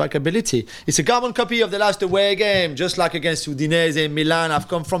bounce-back ability. It's a carbon copy of the last away game, just like against Udinese in Milan. I've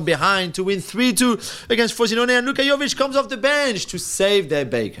come from behind to win 3-2 against Frosinone, and Luka Jovic comes off the bench to save their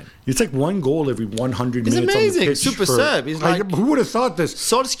bacon. It's like 1 goal every 100 minutes amazing. On the pitch. Super sub. He's like, who would have thought this?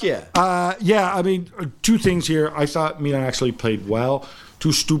 Solskjaer. Yeah, I mean, 2 things here. I thought Milan actually played well.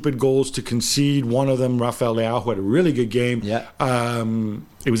 2 stupid goals to concede. One of them, Rafael Leao, who had a really good game. Yeah.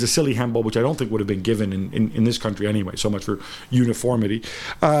 It was a silly handball, which I don't think would have been given in this country anyway. So much for uniformity.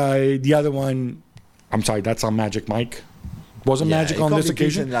 The other one, I'm sorry, that's on Magic Mike. Wasn't magical on this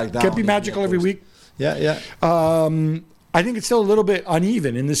occasion. Like can't be magical every week. Yeah. I think it's still a little bit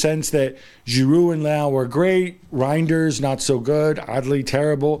uneven in the sense that Giroud and Leao were great. Reinders, not so good. Adli,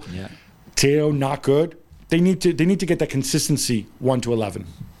 terrible. Yeah. Theo, not good. They need to get that consistency 1 to 11.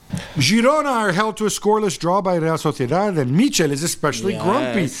 Girona are held to a scoreless draw by Real Sociedad, and Michel is especially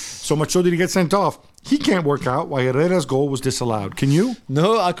grumpy. So much so that he gets sent off. He can't work out why Herrera's goal was disallowed. Can you?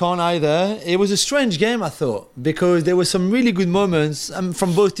 No, I can't either. It was a strange game, I thought, because there were some really good moments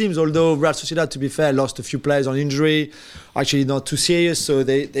from both teams, although Real Sociedad, to be fair, lost a few players on injury. Actually, not too serious, so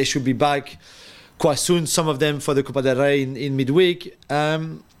they should be back quite soon, some of them for the Copa del Rey in midweek.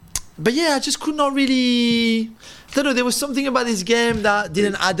 But yeah, I just could not really... I don't know, there was something about this game that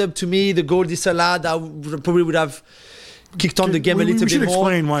didn't add up to me. The goal disallowed, I probably would have kicked on the game a little bit more. We should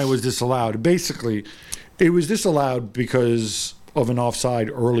explain why it was disallowed. Basically, it was disallowed because of an offside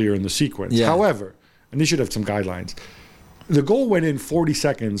earlier in the sequence. Yeah. However, and they should have some guidelines, the goal went in 40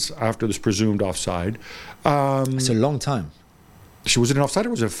 seconds after this presumed offside. It's a long time. Was it an offside or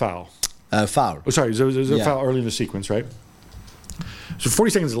was it a foul? Foul. Oh, sorry, there was a foul early in the sequence, right? So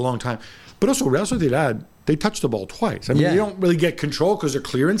 40 seconds is a long time. But also, Real Sociedad, they touched the ball twice. I mean, you don't really get control because of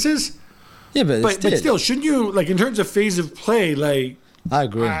clearances. Yeah, but still, shouldn't you, like, in terms of phase of play, like... I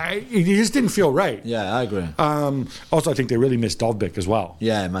agree. It just didn't feel right. Yeah, I agree. Also, I think they really missed Dovbyk as well.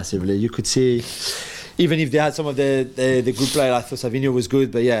 Yeah, massively. You could see, even if they had some of the good players, I thought Savinho was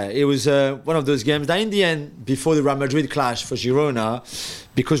good. But yeah, it was one of those games that in the end, before the Real Madrid clash for Girona,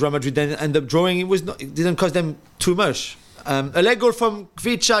 because Real Madrid then ended up drawing, it didn't cost them too much. A leg goal from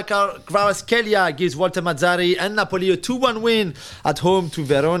Kvicha Kvaratskhelia gives Walter Mazzarri and Napoli a 2-1 win at home to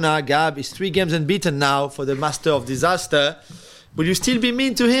Verona. Gab is 3 games unbeaten now for the master of disaster. Will you still be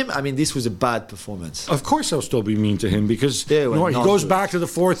mean to him? I mean, this was a bad performance. Of course I'll still be mean to him because he goes back to the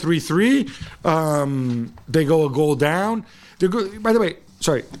 4-3-3. They go a goal down. By the way,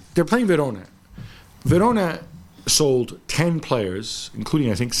 they're playing Verona. Verona sold 10 players,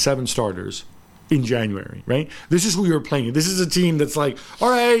 including, I think, 7 starters, in January, right? This is who you're playing. This is a team that's like, all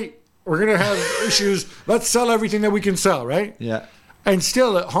right, we're going to have issues. Let's sell everything that we can sell, right? Yeah. And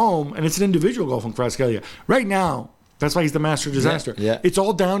still at home, and it's an individual goal from Kvaratskhelia. Right now, that's why he's the master of disaster. Yeah. It's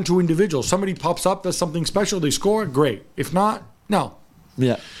all down to individuals. Somebody pops up, does something special, they score, great. If not, no.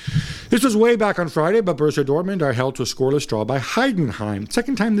 Yeah. This was way back on Friday, but Borussia Dortmund are held to a scoreless draw by Heidenheim.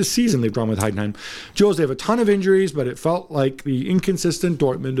 Second time this season they've drawn with Heidenheim. Jules, they have a ton of injuries, but it felt like the inconsistent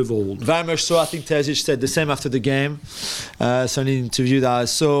Dortmund of old. Very much so. I think Terzic said the same after the game. So in an interview that I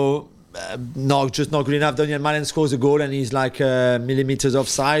saw, not good enough. Daniel Malen scores a goal and he's like millimeters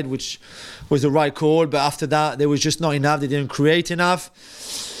offside, which was the right call. But after that, there was just not enough. They didn't create enough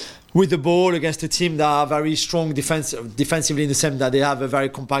with the ball against a team that are very strong defensively in the sense that they have a very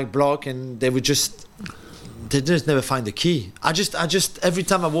compact block, and they just never find the key. I just every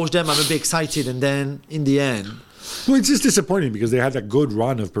time I watch them, I'm a bit excited, and then in the end, well, it's just disappointing because they had that good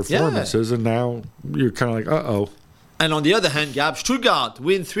run of performances, and now you're kind of like, uh-oh. And on the other hand, Gab, Stuttgart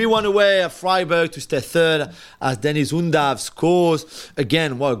win 3-1 away at Freiburg to stay third as Dennis Undav scores.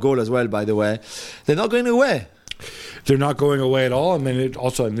 Again, what a goal as well, by the way. They're not going away. They're not going away at all, and then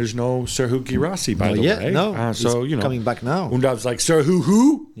and there's no Serhou Girassi, by the way. No, so coming back now. Undav's like Serhou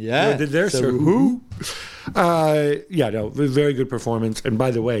who? Yeah, did there Serhou? Very good performance. And by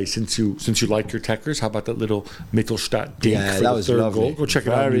the way, since you like your techers, how about that little Mittelstadt dink for the third lovely goal? Go check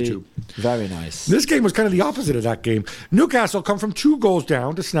it out on YouTube. Very nice. This game was kind of the opposite of that game. Newcastle come from 2 goals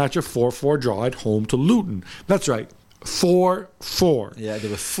down to snatch a 4-4 draw at home to Luton. That's right, 4-4. Yeah, they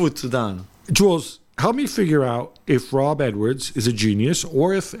were foot down. Jules, help me figure out if Rob Edwards is a genius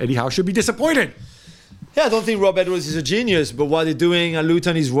or if Eddie Howe should be disappointed. Yeah, I don't think Rob Edwards is a genius, but what they're doing at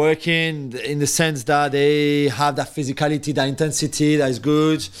Luton is working in the sense that they have that physicality, that intensity that is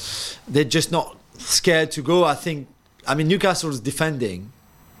good. They're just not scared to go. Newcastle's defending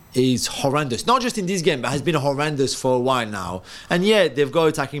is horrendous. Not just in this game, but has been horrendous for a while now. And yet, they've got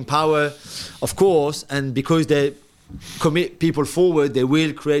attacking power, of course, and because they commit people forward, they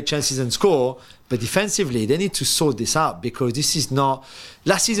will create chances and score. But defensively, they need to sort this out because this is not...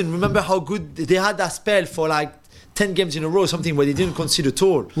 Last season, remember how good they had that spell for like 10 games in a row, something where they didn't concede at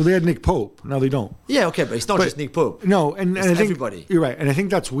all. Well, they had Nick Pope. Now they don't. Yeah, okay, but it's not just Nick Pope. No, and I think everybody. You're right. And I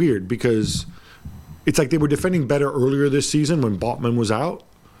think that's weird because it's like they were defending better earlier this season when Botman was out.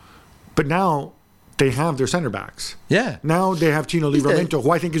 But now they have their center backs. Yeah. Now they have Tino Livramento,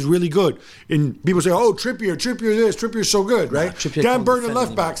 who I think is really good. And people say, oh, Trippier this, Trippier's so good, right? Dan Burn at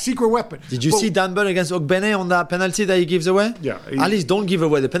left back, secret weapon. Did you see Dan Burn against Ogbene on that penalty that he gives away? Yeah. At least don't give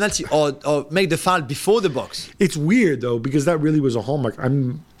away the penalty or make the foul before the box. It's weird, though, because that really was a hallmark.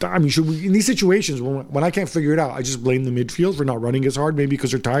 I mean, should we, in these situations when I can't figure it out, I just blame the midfield for not running as hard, maybe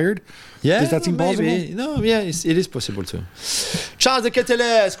because they're tired? Yeah, does that seem maybe. possible? No, yeah, it is possible too. Charles de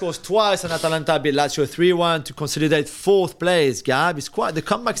Ketelaere scores twice and Atalanta beat Lazio 3-1 to consolidate 4th place. Gab, it's quite the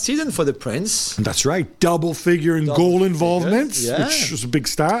comeback season for the Prince. That's right. Double figure in goal involvements, which was a big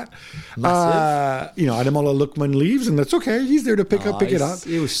stat. Ademola Lookman leaves, and that's okay. He's there to pick it up.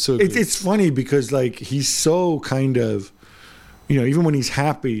 It was so good. It's funny because like he's so kind of, even when he's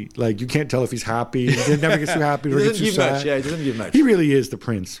happy, like you can't tell if he's happy. He never gets too happy or gets too sad. Much. Yeah, he doesn't give much. He really is the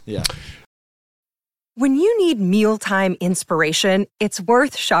Prince. Yeah. When you need mealtime inspiration, it's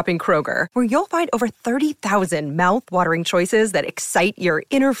worth shopping Kroger, where you'll find over 30,000 mouth-watering choices that excite your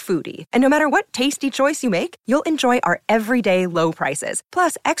inner foodie. And no matter what tasty choice you make, you'll enjoy our everyday low prices,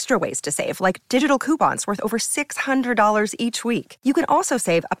 plus extra ways to save, like digital coupons worth over $600 each week. You can also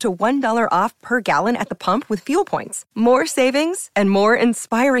save up to $1 off per gallon at the pump with fuel points. More savings and more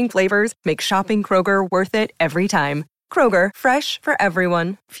inspiring flavors make shopping Kroger worth it every time. Kroger, fresh for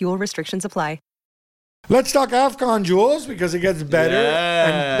everyone. Fuel restrictions apply. Let's talk AFCON, Jules, because it gets better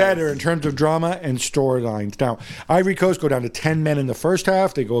and better in terms of drama and storylines. Now, Ivory Coast go down to 10 men in the first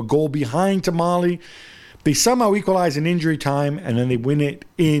half. They go a goal behind to Mali. They somehow equalize in injury time, and then they win it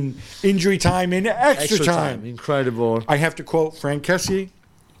in injury time in extra time. Incredible. I have to quote Frank Kessie,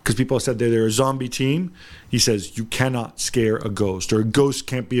 because people said they're a zombie team. He says, you cannot scare a ghost, or a ghost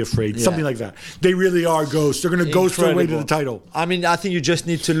can't be afraid. Yeah. Something like that. They really are ghosts. They're going to ghost their way to the title. I mean, I think you just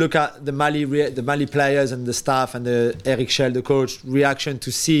need to look at the Mali players and the staff and the Eric Schell, the coach, reaction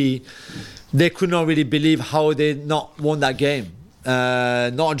to see they could not really believe how they not won that game.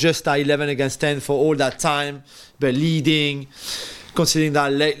 Not just at 11 against 10 for all that time, but leading, considering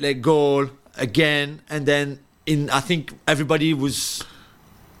that late goal again. And then I think everybody was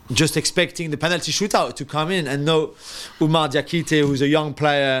just expecting the penalty shootout to come in, and no Umar Diakite, who's a young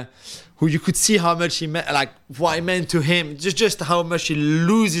player, who you could see how much he meant, like what it meant to him, just how much he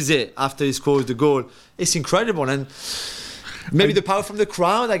loses it after he scores the goal. It's incredible. And maybe the power from the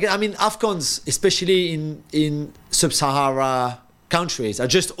crowd. I mean, AFCONs, especially in sub-Sahara countries, are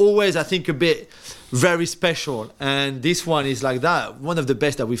just always, I think, a bit very special. And this one is like that, one of the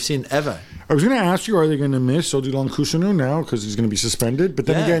best that we've seen ever. I was going to ask you, are they going to miss Odilon Kusunu now because he's going to be suspended? But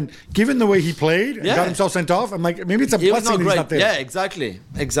then again, given the way he played and got himself sent off, I'm like, maybe it's a blessing that he's not there. Yeah,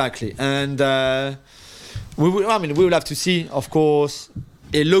 exactly. And we will have to see, of course.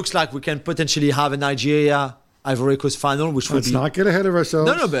 It looks like we can potentially have a Nigeria Ivory Coast final, which would Let's not get ahead of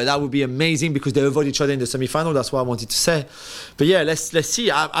ourselves. No, but that would be amazing because they avoid each other in the semi-final. That's what I wanted to say. But yeah, let's see.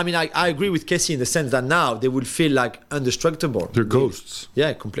 I agree with Kessie in the sense that now they will feel like indestructible. They're ghosts.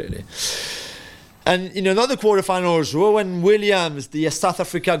 Yeah, completely. And in another quarterfinals, Rowan Williams, the South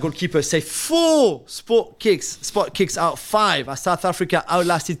Africa goalkeeper, saved 4 spot kicks out 5 as South Africa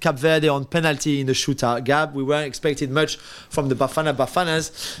outlasted Cape Verde on penalty in the shootout. Gab, we weren't expecting much from the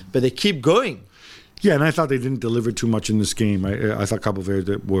Bafanas, but they keep going. Yeah, and I thought they didn't deliver too much in this game. I thought Cabo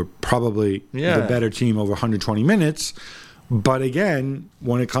Verde were probably the better team over 120 minutes. But again,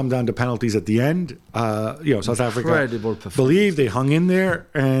 when it comes down to penalties at the end, South Africa believe they hung in there,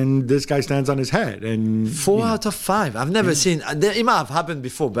 and this guy stands on his head. And 4 out of 5. I've never seen. It might have happened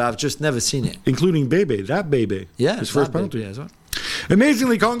before, but I've just never seen it. Including that Bebe. Yeah, his first penalty as well.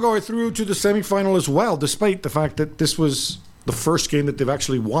 Amazingly, Congo are through to the semifinal as well, despite the fact that this was the first game that they've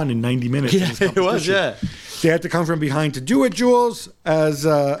actually won in 90 minutes. Yeah, it was, yeah. They had to come from behind to do it, Jules, as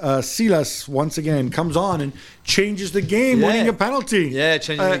Silas once again comes on and changes the game, winning a penalty. Yeah,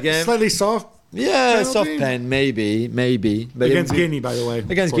 changing the game. Slightly soft. Yeah, penalty. Soft pen, maybe. But against Guinea, by the way.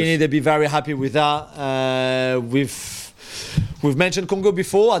 Against Guinea, they'd be very happy with that. We've mentioned Congo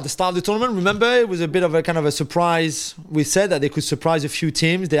before at the start of the tournament. Remember, it was a bit of a kind of a surprise. We said that they could surprise a few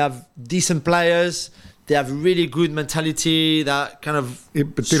teams. They have decent players. They have really good mentality, that kind of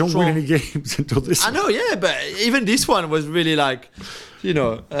but they don't win any games until this. I know, yeah, but even this one was really not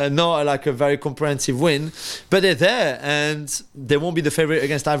like a very comprehensive win. But they're there, and they won't be the favourite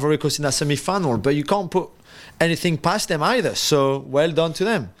against Ivory Coast in that semi-final. But you can't put anything past them either. So well done to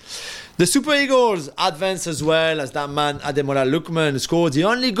them. The Super Eagles advance as well as that man Ademola Lookman scored the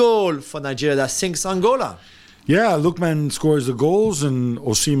only goal for Nigeria that sinks Angola. Yeah, Lookman scores the goals, and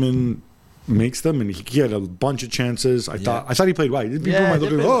Osimhen makes them, and he had a bunch of chances. I thought he played well. People might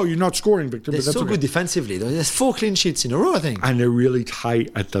look at, you're not scoring, Victor. They're so good defensively, though. There's 4 clean sheets in a row, I think. And they're really tight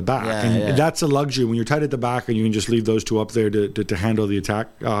at the back. And that's a luxury. When you're tight at the back and you can just leave those 2 up there to handle the attack,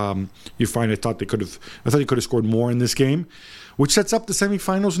 you find I thought they could have scored more in this game, which sets up the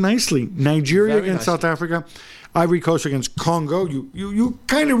semifinals nicely. Nigeria against South Africa, Ivory Coast against Congo. You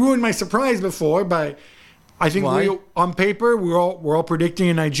kind of ruined my surprise before by I think on paper we're all predicting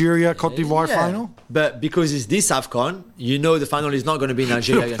a Nigeria Cote d'Ivoire final. But because it's this AFCON, the final is not going to be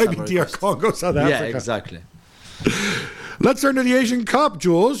Nigeria against Ivory DR Congo, South Africa. Yeah, exactly. Let's turn to the Asian Cup,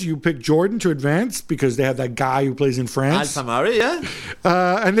 Jules. You picked Jordan to advance because they have that guy who plays in France. Al-Tamari, yeah.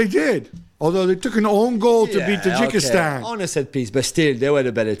 And they did. Although they took an own goal to beat Tajikistan. Okay. On a set piece, but still, they were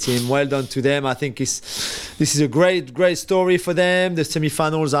the better team. Well done to them. I think this is a great story for them. The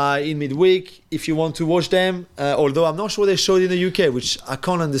semi-finals are in midweek. If you want to watch them, although I'm not sure they showed in the UK, which I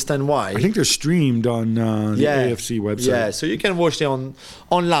can't understand why. I think they're streamed on the AFC website. Yeah, so you can watch them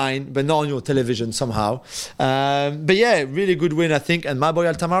online, but not on your television somehow. But yeah, really good win, I think. And my boy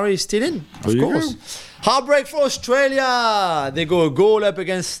Al-Tamari is still in, of course. Heartbreak for Australia. They go a goal up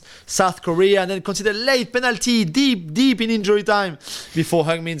against South Korea and then consider late penalty deep in injury time before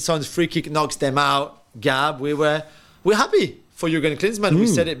Heung-min Son's free kick knocks them out. Gab, we're happy for Jurgen Klinsmann. We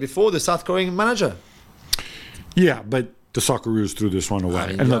said it before, the South Korean manager. Yeah, but the Socceroos threw this one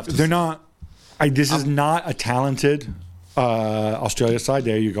away. And look, they're not. This is not a talented Australia side.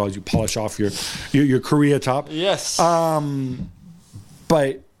 There you go. You polish off your Korea top. Yes.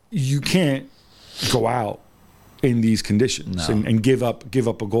 But you can't go out in these conditions and give up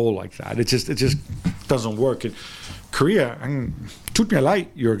a goal like that. It just doesn't work. And Korea, tut mir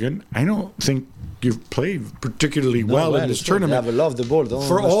leid, Jurgen, I don't think you've played particularly well in this tournament. They have a lot of the ball.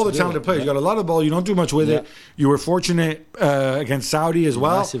 For all the talented players, you got a lot of ball. You don't do much with it. You were fortunate against Saudi as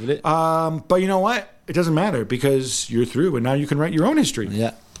well. Massively. But you know what? It doesn't matter because you're through, and now you can write your own history.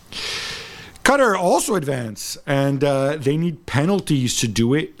 Yeah. Qatar also advance, and they need penalties to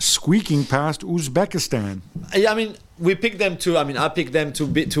do it, squeaking past Uzbekistan. I mean, we picked them to. I mean, I picked them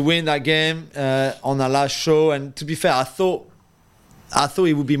to win that game on our last show. And to be fair, I thought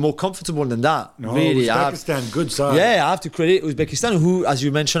it would be more comfortable than that. No, really, Uzbekistan, good side. Yeah, I have to credit Uzbekistan, who, as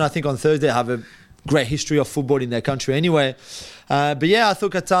you mentioned, I think on Thursday have a great history of football in their country anyway. But yeah, I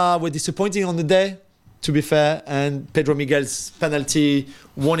thought Qatar were disappointing on the day, to be fair, and Pedro Miguel's penalty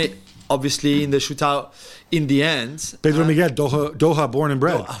won it. Obviously, in the shootout, in the end. Pedro Miguel, Doha, born and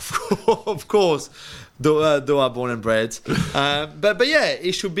bred. Of course, Doha, born and bred. But yeah,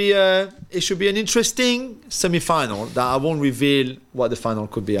 it should be an interesting semi-final that I won't reveal what the final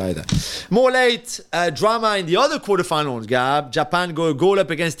could be either. More late drama in the other quarterfinals. Gab, Japan go a goal up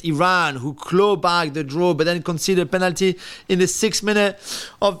against Iran, who claw back the draw, but then conceded a penalty in the 6th minute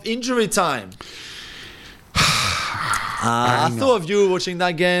of injury time. I thought of you watching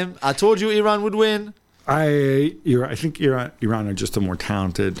that game. I told you Iran would win. I think Iran are just a more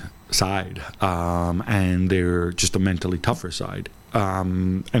talented side, and they're just a mentally tougher side.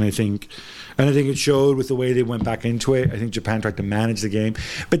 And I think it showed with the way they went back into it. I think Japan tried to manage the game,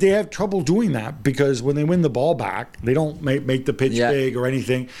 but they have trouble doing that because when they win the ball back, they don't make the pitch big or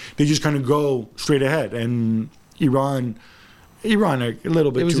anything. They just kind of go straight ahead, and Iran are a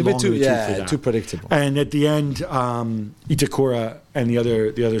little bit too long for that. Too predictable. And at the end, Itakura and the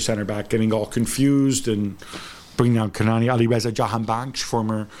other center back getting all confused and bringing down Kanani Alireza Jahanbakhsh,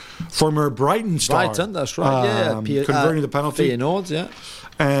 former Brighton star. Brighton, that's right. Converting the penalty. Feyenoord, yeah.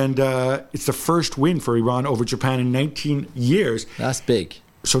 And it's the first win for Iran over Japan in 19 years. That's big.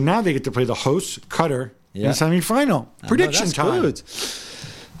 So now they get to play the hosts, Qatar, in the semi-final. Prediction time. Good.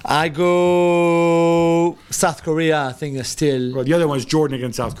 I go South Korea. I think still. Well, the other one is Jordan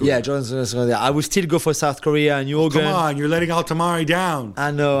against South Korea. Yeah, Jordan against South Korea. I will still go for South Korea and Jurgen. Come on, you're letting Al-Tamari down. I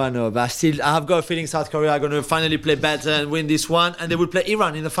know, but I have got a feeling South Korea are going to finally play better and win this one, and they will play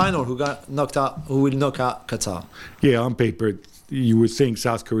Iran in the final, who will knock out Qatar. Yeah, on paper, you would think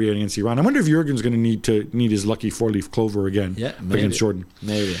South Korea against Iran. I wonder if Jurgen's going to need his lucky 4-leaf clover again against Jordan.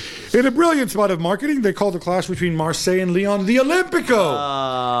 Maybe. In a brilliant spot of marketing, they call the clash between Marseille and Lyon the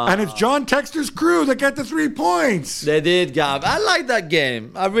Olympico. And it's John Texter's crew that get the 3 points. They did, Gab. I liked that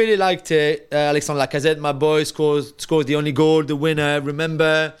game. I really liked it. Alexandre Lacazette, my boy, scores the only goal, the winner.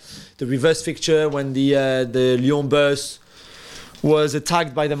 Remember the reverse fixture when the Lyon bus was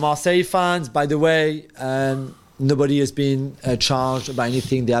attacked by the Marseille fans, by the way. Nobody has been charged by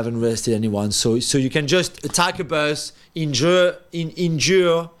anything. They haven't arrested anyone. So you can just attack a bus, injure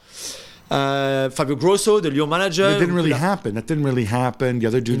Fabio Grosso, the Lyon manager. That didn't really happen. The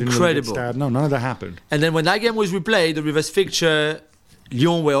other dude didn't really get stabbed. No, none of that happened. And then when that game was replayed, the reverse fixture,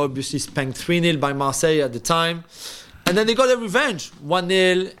 Lyon were obviously spanked 3-0 by Marseille at the time. And then they got their revenge,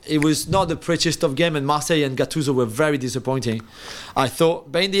 1-0. It was not the prettiest of game, and Marseille and Gattuso were very disappointing, I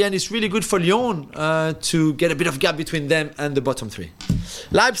thought. But in the end, it's really good for Lyon to get a bit of gap between them and the bottom 3.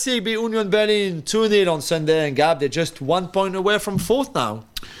 Leipzig beat Union Berlin 2-0 on Sunday, and Gab, they're just 1 point away from 4th now.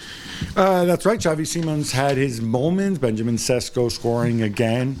 That's right. Xavi Simons had his moments. Benjamin Sesko scoring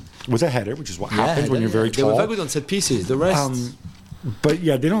again. with a header, which is what happens when you're very tall. They were very good on set pieces. The rest... But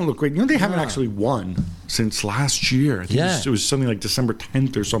yeah, they don't look great. They haven't actually won since last year. I think it was something like December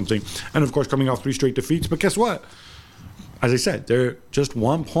 10th or something. And of course, coming off 3 straight defeats. But guess what? As I said, they're just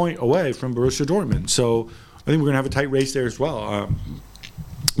 1 point away from Borussia Dortmund. So I think we're going to have a tight race there as well.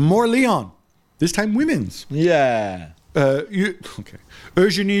 More Lyon, this time women's. Yeah.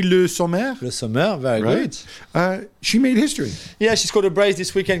 Eugénie Le Sommer. Le Sommer, very good. She made history. Yeah, she scored a brace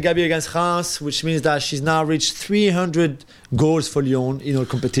this weekend, Gabi, against Reims, which means that she's now reached 300 goals for Lyon in all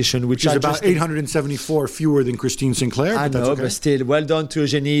competition, which is about 874 fewer than Christine Sinclair. I know, but still, well done to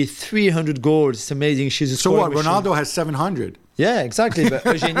Eugénie. 300 goals, it's amazing. She's a so what? Ronaldo has 700. Yeah, exactly. But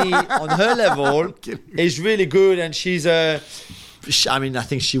Eugénie, on her level, is really good, and she's I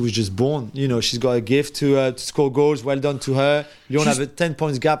think she was just born. She's got a gift to score goals. Well done to her. Lyon have a 10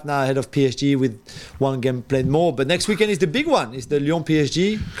 points gap now ahead of PSG with 1 game played more. But next weekend is the big one. It's the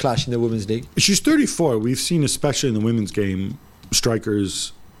Lyon-PSG clash in the Women's League. She's 34. We've seen, especially in the women's game,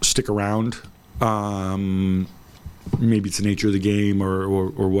 strikers stick around. Maybe it's the nature of the game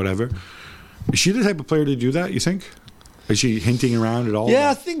or whatever. Is she the type of player to do that, you think? Is she hinting around at all? Yeah,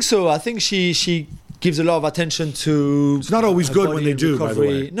 I think so. I think she gives a lot of attention to... It's not always good when they do, recovery. By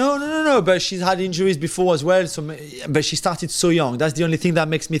the way. No. But she's had injuries before as well. But she started so young. That's the only thing that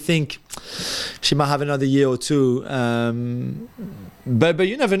makes me think she might have another year or two. But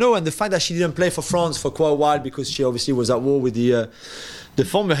you never know. And the fact that she didn't play for France for quite a while because she obviously was at war with the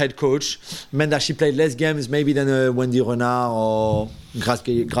former head coach meant that she played less games maybe than Wendy Renard or Grace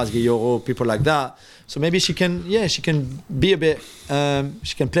Guilloro, people like that. So maybe she can be a bit,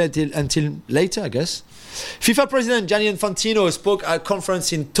 she can play until later, I guess. FIFA President Gianni Infantino spoke at a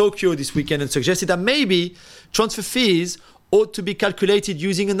conference in Tokyo this weekend and suggested that maybe transfer fees ought to be calculated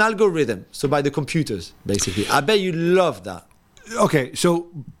using an algorithm, so by the computers, basically. I bet you love that. Okay, so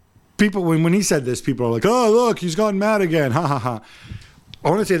people, when he said this, people are like, oh, look, he's gone mad again, ha, ha, ha. I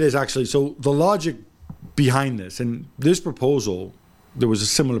want to say this, actually. So the logic behind this, and this proposal... There was a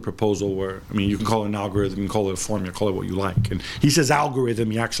similar proposal where, you can call it an algorithm, you can call it a formula, call it what you like. And he says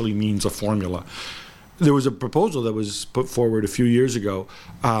algorithm, he actually means a formula. There was a proposal that was put forward a few years ago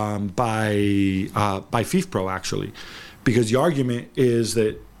by FIFPro, actually, because the argument is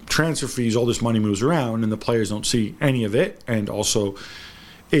that transfer fees, all this money moves around and the players don't see any of it. And also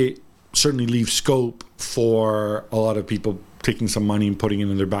it certainly leaves scope for a lot of people taking some money and putting it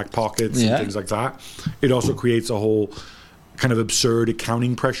in their back pockets and things like that. It also creates a whole... kind of absurd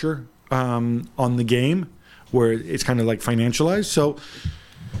accounting pressure on the game where it's kind of like financialized. So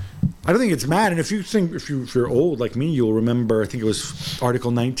I don't think it's mad. And if you're old like me, you'll remember, I think it was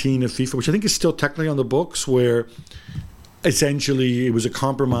Article 19 of FIFA, which I think is still technically on the books, where essentially it was a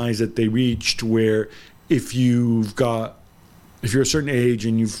compromise that they reached where if you're a certain age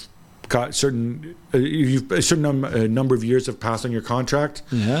and you've got a certain number of years have passed on your contract,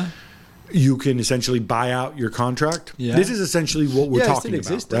 you can essentially buy out your contract. Yeah. This is essentially what we're talking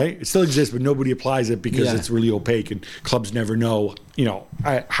about, right? It still exists, but nobody applies it because it's really opaque and clubs never know,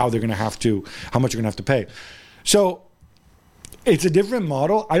 how much they're going to have to pay. So it's a different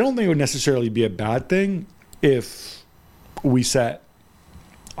model. I don't think it would necessarily be a bad thing if we set,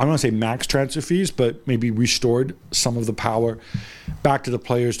 I don't want to say max transfer fees, but maybe restored some of the power back to the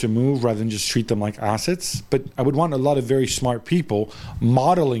players to move rather than just treat them like assets. But I would want a lot of very smart people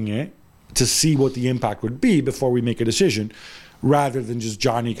modeling it to see what the impact would be before we make a decision, rather than just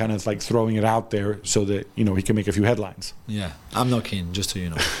Johnny kind of like throwing it out there so that, he can make a few headlines. Yeah, I'm not keen, just so you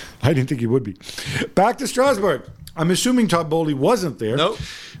know. I didn't think he would be. Back to Strasbourg. I'm assuming Todd Bowley wasn't there. Nope.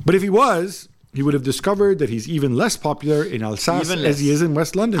 But if he was, he would have discovered that he's even less popular in Alsace as he is in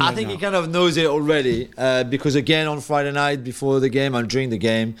West London I think now. he kind of knows it already because, again, on Friday night before the game and during the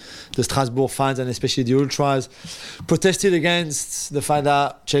game, the Strasbourg fans and especially the Ultras protested against the fact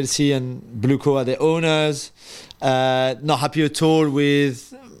that Chelsea and Bluco are their owners, not happy at all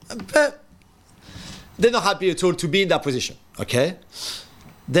with... they're not happy at all to be in that position, okay?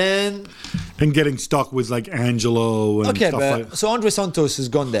 Then... And getting stuck with like Angelo and stuff like that. So Andre Santos has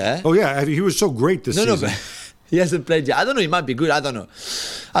gone there. Oh yeah, he was so great this season. No, but he hasn't played yet. I don't know, he might be good, I don't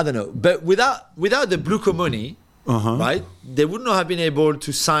know. But without the Bluco money, right, they would not have been able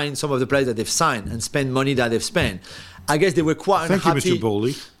to sign some of the players that they've signed and spend money that they've spent. I guess they were quite unhappy. Thank you, Mr.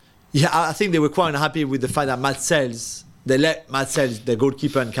 Bowley. Yeah, I think they were quite unhappy with the fact that Matt Sells, they let Matt Sells, the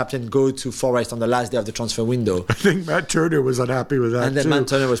goalkeeper and captain, go to Forest on the last day of the transfer window. I think Matt Turner was unhappy with that, and then Matt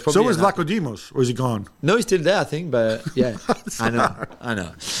Turner was probably... So was Lacodimos, or is he gone? No, he's still there, I think, but yeah. I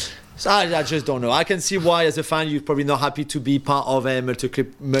know. So I just don't know. I can see why, as a fan, you're probably not happy to be part of a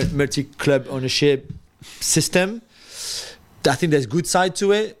multi-club ownership system. I think there's good side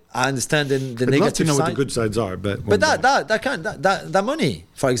to it. I understand the I'd negative love to know side. what the good sides are, but that money,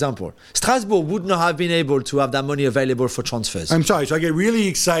 for example, Strasbourg would not have been able to have that money available for transfers. I'm sorry, so I get really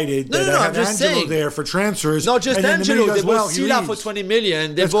excited that I have Angelo there for transfers. Not just and then Angelo, the they bought he Sila leaves. for 20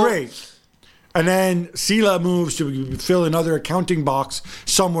 million. That's great. And then Sila moves to fill another accounting box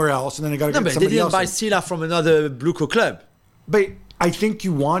somewhere else, and then I got to get but somebody they didn't else. buy Sila from another Blueco club. But I think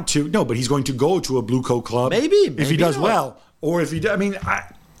you want to. No, but he's going to go to a Blue Coat club. Maybe if he does not. well. Or if he does. I mean,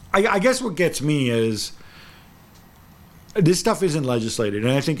 I guess what gets me is this stuff isn't legislated.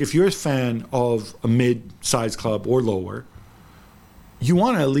 And I think if you're a fan of a mid-sized club or lower, you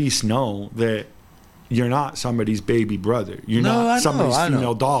want to at least know that you're not somebody's baby brother. You're not somebody's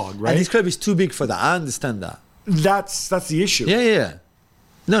female dog, right? And this club is too big for that. I understand that. That's the issue. Yeah.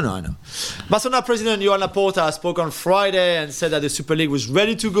 No, I know. Barcelona president Joan Laporta spoke on Friday and said that the Super League was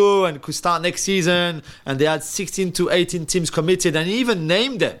ready to go and could start next season, and they had 16 to 18 teams committed, and he even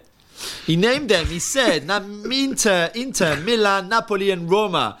named them. He said Inter, Milan, Napoli and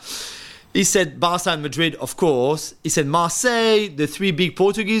Roma. He said Barca and Madrid, of course. He said Marseille, the three big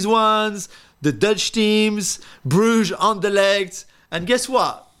Portuguese ones, the Dutch teams, Bruges, Anderlecht, and guess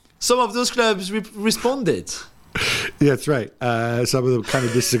what? Some of those clubs responded. That's right. Some of them kind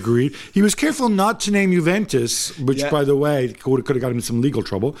of disagreed. He was careful not to name Juventus, which, by the way, could have got him in some legal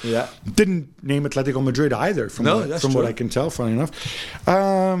trouble. Yeah. Didn't name Atletico Madrid either, from what I can tell, funny enough.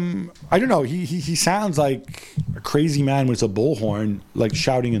 I don't know. He sounds like a crazy man with a bullhorn, like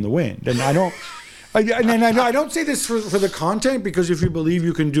shouting in the wind. And I don't... I don't say this for the content, because if you believe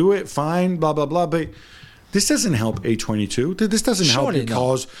you can do it, fine, blah, blah, blah, but... This doesn't help A22. This doesn't help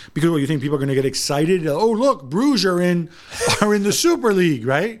because you think people are going to get excited. Oh, look, Bruges are in the Super League,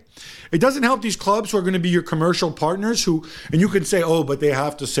 right? It doesn't help these clubs who are going to be your commercial partners and you can say, oh, but they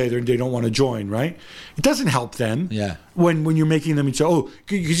have to say they don't want to join, right? It doesn't help them. Yeah. When you're making them say, oh,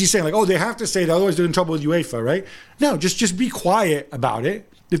 because he's saying like, oh, they have to say that, otherwise they're in trouble with UEFA, right? No, just be quiet about it.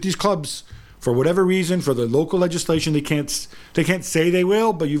 If these clubs, for whatever reason, for the local legislation, they can't say they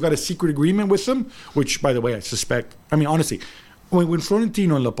will, but you've got a secret agreement with them, which, by the way, I suspect. I mean, honestly, when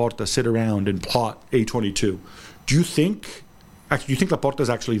Florentino and Laporta sit around and plot A22, do you think Laporta's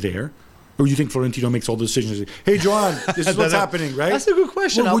actually there? Or do you think Florentino makes all the decisions? Hey, Joan, this is what's happening, right? That's a good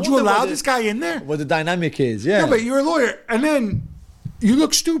question. Well, would you allow this guy in there? What the dynamic is, yeah. No, but you're a lawyer. And then you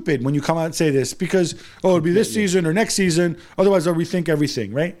look stupid when you come out and say this because, it'll be this season or next season. Otherwise, I'll rethink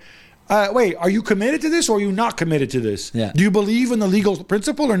everything, right? Wait, are you committed to this or are you not committed to this? Yeah. Do you believe in the legal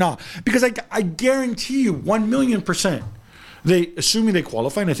principle or not? Because I guarantee you 1,000,000%, assuming they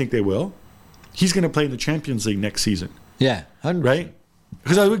qualify, and I think they will, he's going to play in the Champions League next season. Yeah, 100%. Right?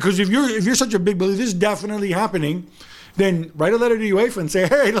 Because if you're such a big believer, this is definitely happening, then write a letter to UEFA and say,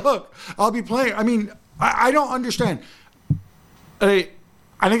 hey, look, I'll be playing. I mean, I don't understand.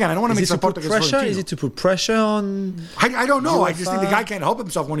 And again, I don't want to make some pressure. Is it to put pressure on? I don't know. UEFA? I just think the guy can't help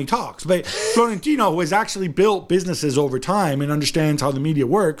himself when he talks. But Florentino, who has actually built businesses over time and understands how the media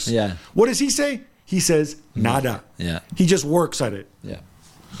works, what does he say? He says, nada. Yeah. He just works at it. Yeah.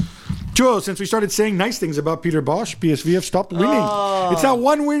 Joe, since we started saying nice things about Peter Bosz, PSV have stopped winning. It's now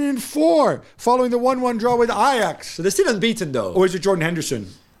 1 win in 4, following the 1-1 draw with Ajax. So they're still unbeaten, though. Or is it Jordan Henderson?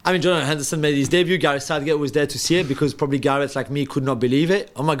 I mean, Jordan Henderson made his debut. Gareth Southgate was there to see it because probably Gareth, like me, could not believe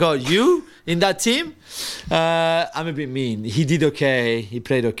it. Oh my God, you in that team? I'm a bit mean. He did okay. He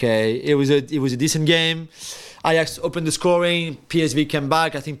played okay. It was a decent game. Ajax opened the scoring. PSV came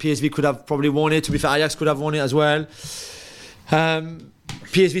back. I think PSV could have probably won it. To be fair, Ajax could have won it as well.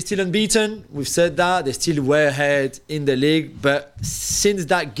 PSV still unbeaten. We've said that. They're still way ahead in the league. But since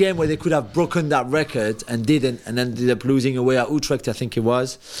that game where they could have broken that record and didn't, and ended up losing away at Utrecht, I think it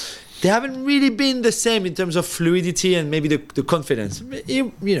was, they haven't really been the same in terms of fluidity and maybe the confidence.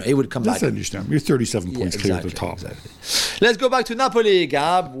 It would come back. That's understandable. You're 37 points clear at the top. Exactly. Let's go back to Napoli,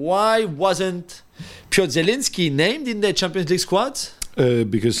 Gab. Why wasn't Piotr Zielinski named in the Champions League squad?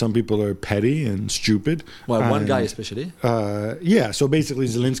 Because some people are petty and stupid. Well, one guy especially. So basically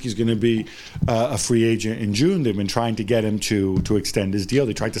Zelensky's going to be a free agent in June. They've been trying to get him to extend his deal.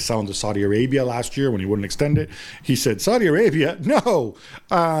 They tried to sell him to Saudi Arabia last year when he wouldn't extend it. He said, Saudi Arabia? No.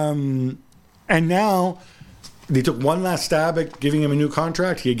 And now they took one last stab at giving him a new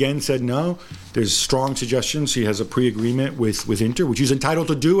contract. He again said no. There's strong suggestions he has a pre-agreement with Inter, which he's entitled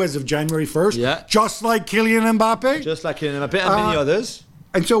to do as of January 1st. Yeah. Just like Kylian Mbappe. Just like Kylian Mbappe and many others.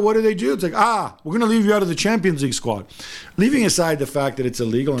 And so what do? It's like, we're going to leave you out of the Champions League squad. Leaving aside the fact that it's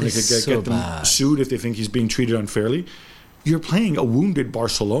illegal and they could get them sued if they think he's being treated unfairly, you're playing a wounded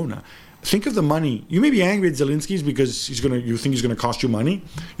Barcelona. Think of the money. You may be angry at Zielinski's because you think he's going to cost you money.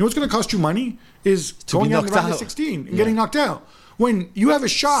 You know what's going to cost you money is going out in the round of 16 and getting knocked out. when you have a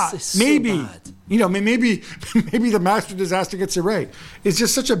shot, It's so maybe, bad. maybe the master disaster gets it right. It's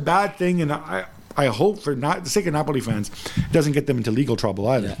just such a bad thing, and I hope for the sake of Napoli fans, it doesn't get them into legal trouble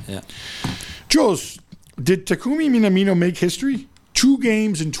either. Yeah. Jules, did Takumi Minamino make history? 2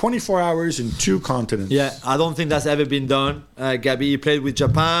 games in 24 hours in 2 continents. Yeah, I don't think that's ever been done. Gabi played with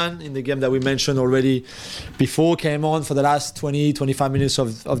Japan in the game that we mentioned already before, came on for the last 20, 25 minutes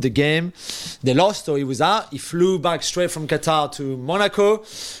of the game. They lost, so he was out. He flew back straight from Qatar to Monaco,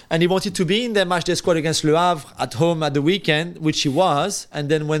 and he wanted to be in their match day squad against Le Havre at home at the weekend, which he was. And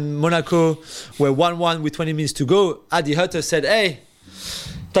then when Monaco were 1-1 with 20 minutes to go, Adi Hutter said, "Hey,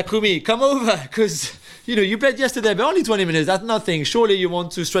 Takumi, come over, because you played yesterday, but only 20 minutes. That's nothing. Surely you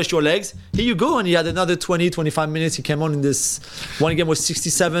want to stretch your legs. Here you go." And he had another 20, 25 minutes. He came on in this. One game was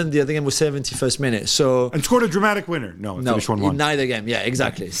 67, the other game was 71st minute. And scored a dramatic winner. No, finished 1-1. In neither game. Yeah,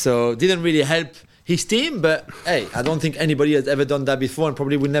 exactly. So didn't really help his team, but hey, I don't think anybody has ever done that before and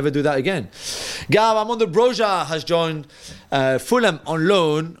probably will never do that again. Gab, Armando Broja has joined Fulham on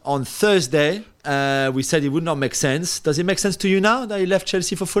loan on Thursday. We said it would not make sense. Does it make sense to you now that he left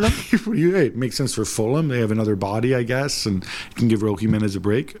Chelsea for Fulham? It makes sense for Fulham. They have another body, I guess, and you can give Raul Jimenez a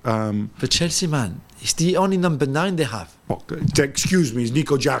break. But Chelsea, man, it's the only number 9 they have. Well, excuse me, is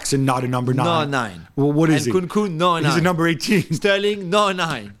Nico Jackson not a number 9? No 9. Well, what is he? And Kunku, no 9. He's a number 18. Sterling, no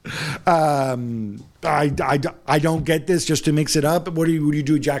 9. I don't get this. Just to mix it up, what do you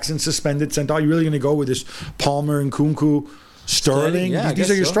do? Jackson suspended, sent out. You're really going to go with this Palmer and Kunku? Sterling, yeah,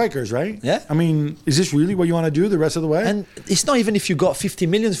 these are your strikers, right? Yeah. I mean, is this really what you want to do the rest of the way? And it's not even if you got 50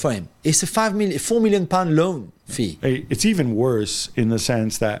 million for him. It's a £4 million loan fee. Hey, it's even worse in the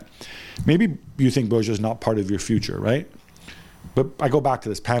sense that maybe you think Broja is not part of your future, right? But I go back to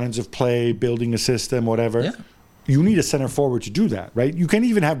this patterns of play, building a system, whatever. Yeah. You need a center forward to do that, right? You can't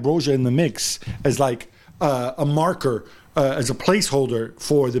even have Broja in the mix as like a marker. As a placeholder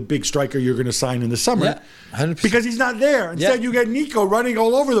for the big striker you're going to sign in the summer. Yeah, 100%. Because he's not there. Instead, you get Nico running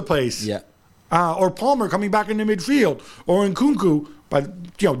all over the place. Yeah. Or Palmer coming back into midfield. Or Nkunku,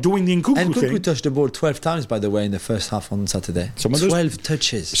 doing the Nkunku thing. And Nkunku touched the ball 12 times, by the way, in the first half on Saturday. 12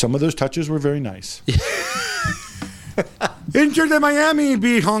 touches. Some of those touches were very nice. Inter de Miami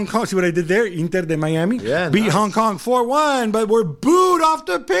beat Hong Kong. See what I did there? Inter de Miami beat Hong Kong 4-1, but were booed off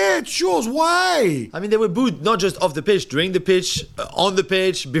the pitch. Jules, why? I mean, they were booed not just off the pitch, during the pitch, on the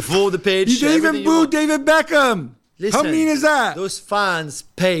pitch, before the pitch. They even booed David Beckham. Listen, how mean is that? Those fans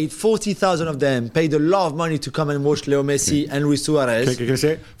paid, 40,000 of them, paid a lot of money to come and watch Leo Messi and Luis Suarez. Can I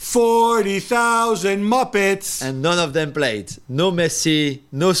say 40,000 Muppets. And none of them played. No Messi,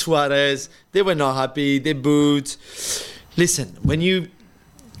 no Suarez. They were not happy. They booed. Listen,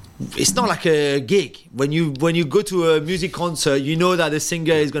 it's not like a gig. When you go to a music concert, you know that the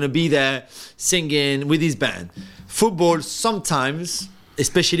singer is going to be there singing with his band. Football, sometimes,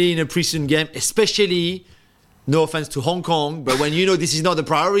 especially in a preseason game, especially, no offense to Hong Kong, but when you know this is not the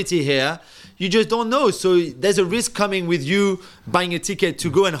priority here, you just don't know. So there's a risk coming with you buying a ticket to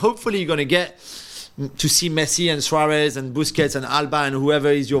go, and hopefully you're going to get to see Messi and Suarez and Busquets and Alba and whoever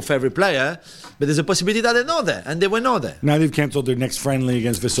is your favorite player. But there's a possibility that they're not there, and they were not there. Now they've cancelled their next friendly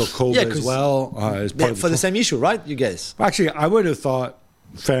against Vissel Kobe as well. As part for the same issue, right, you guys? Actually, I would have thought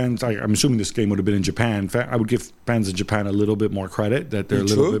fans, I'm assuming this game would have been in Japan. I would give fans in Japan a little bit more credit, that they're a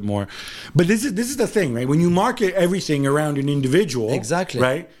little bit more. But this is the thing, right? When you market everything around an individual, exactly,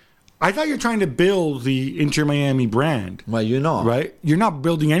 right? I thought you're trying to build the Inter Miami brand. Well, you're not. Right? You're not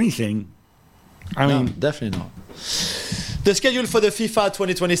building anything. I mean, definitely not. The schedule for the FIFA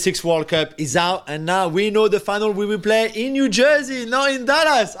 2026 World Cup is out, and now we know the final we will play in New Jersey, not in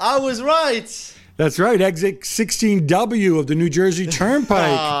Dallas. I was right. That's right. Exit 16W of the New Jersey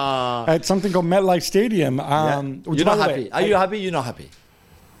Turnpike at something called MetLife Stadium. You're not happy. Are you happy? You're not happy.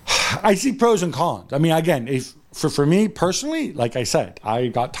 I see pros and cons. I mean, again, if for me personally, like I said, I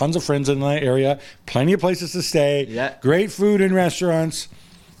got tons of friends in that area, plenty of places to stay, great food and restaurants.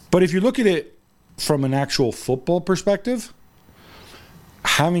 But if you look at it from an actual football perspective,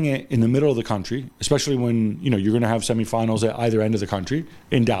 having it in the middle of the country, especially when you're going to have semifinals at either end of the country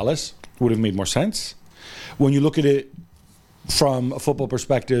in Dallas, would have made more sense. When you look at it from a football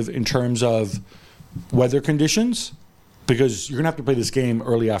perspective in terms of weather conditions, because you're going to have to play this game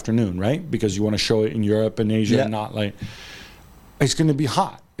early afternoon, right? Because you want to show it in Europe and Asia, not like... It's going to be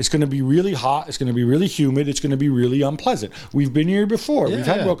hot. It's going to be really hot. It's going to be really humid. It's going to be really unpleasant. We've been here before. We've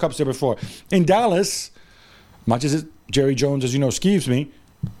had World Cups there before. In Dallas, much as Jerry Jones, as you know, skeeves me,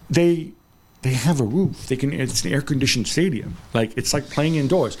 they have a roof. It's an air-conditioned stadium. Like, it's like playing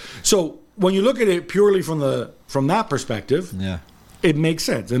indoors. So when you look at it purely from that perspective, it makes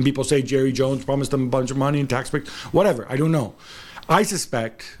sense. And people say Jerry Jones promised them a bunch of money and tax breaks, whatever. I don't know. I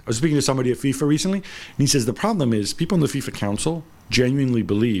suspect, I was speaking to somebody at FIFA recently, and he says the problem is people in the FIFA Council genuinely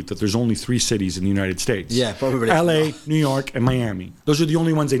believe that there's only 3 cities in the United States. Yeah, probably. LA, New York, and Miami. Those are the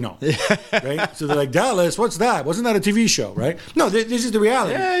only ones they know. Right? So they're like, Dallas, what's that? Wasn't that a TV show, right? No, this is the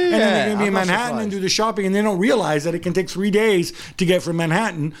reality. Yeah. And then they're going to be in Manhattan and do the shopping, and they don't realize that it can take 3 days to get from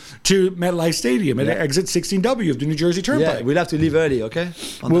Manhattan to MetLife Stadium at exit 16W of the New Jersey Turnpike. Yeah, we'll have to leave early, okay?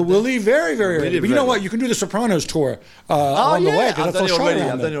 We'll leave very, very early. But you know what? You can do the Sopranos tour on the way. I've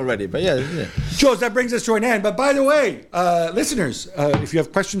done it already. But yeah. Jules, that brings us to an end. But by the way, listeners, if you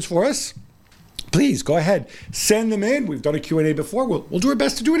have questions for us, please go ahead. Send them in. We've done a Q&A before. We'll do our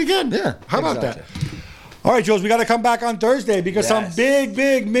best to do it again. Yeah. How about that? All right, Jules, we got to come back on Thursday because some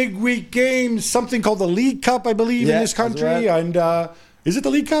big midweek games, something called the League Cup, I believe, in this country. Well. And is it the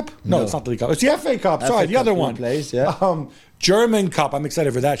League Cup? No, it's not the League Cup. It's the FA Cup. Sorry, the other one. Plays, German Cup. I'm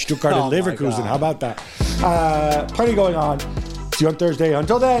excited for that. Stuttgart and Leverkusen. How about that? Plenty going on. See you on Thursday.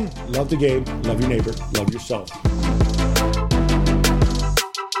 Until then, love the game, love your neighbor, love yourself.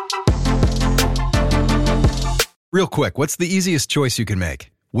 Real quick, what's the easiest choice you can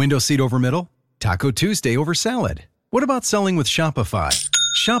make? Window seat over middle? Taco Tuesday over salad? What about selling with Shopify?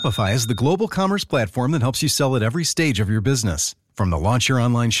 Shopify is the global commerce platform that helps you sell at every stage of your business. From the launch your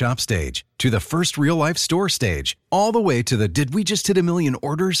online shop stage, to the first real-life store stage, all the way to the did we just hit a million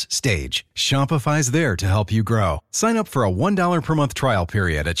orders stage. Shopify's there to help you grow. Sign up for a $1 per month trial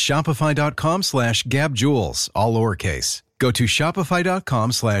period at shopify.com/GabJuls, all lowercase. Go to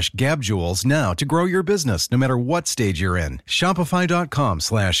shopify.com/GabJuls now to grow your business no matter what stage you're in.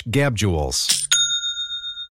 Shopify.com/GabJuls.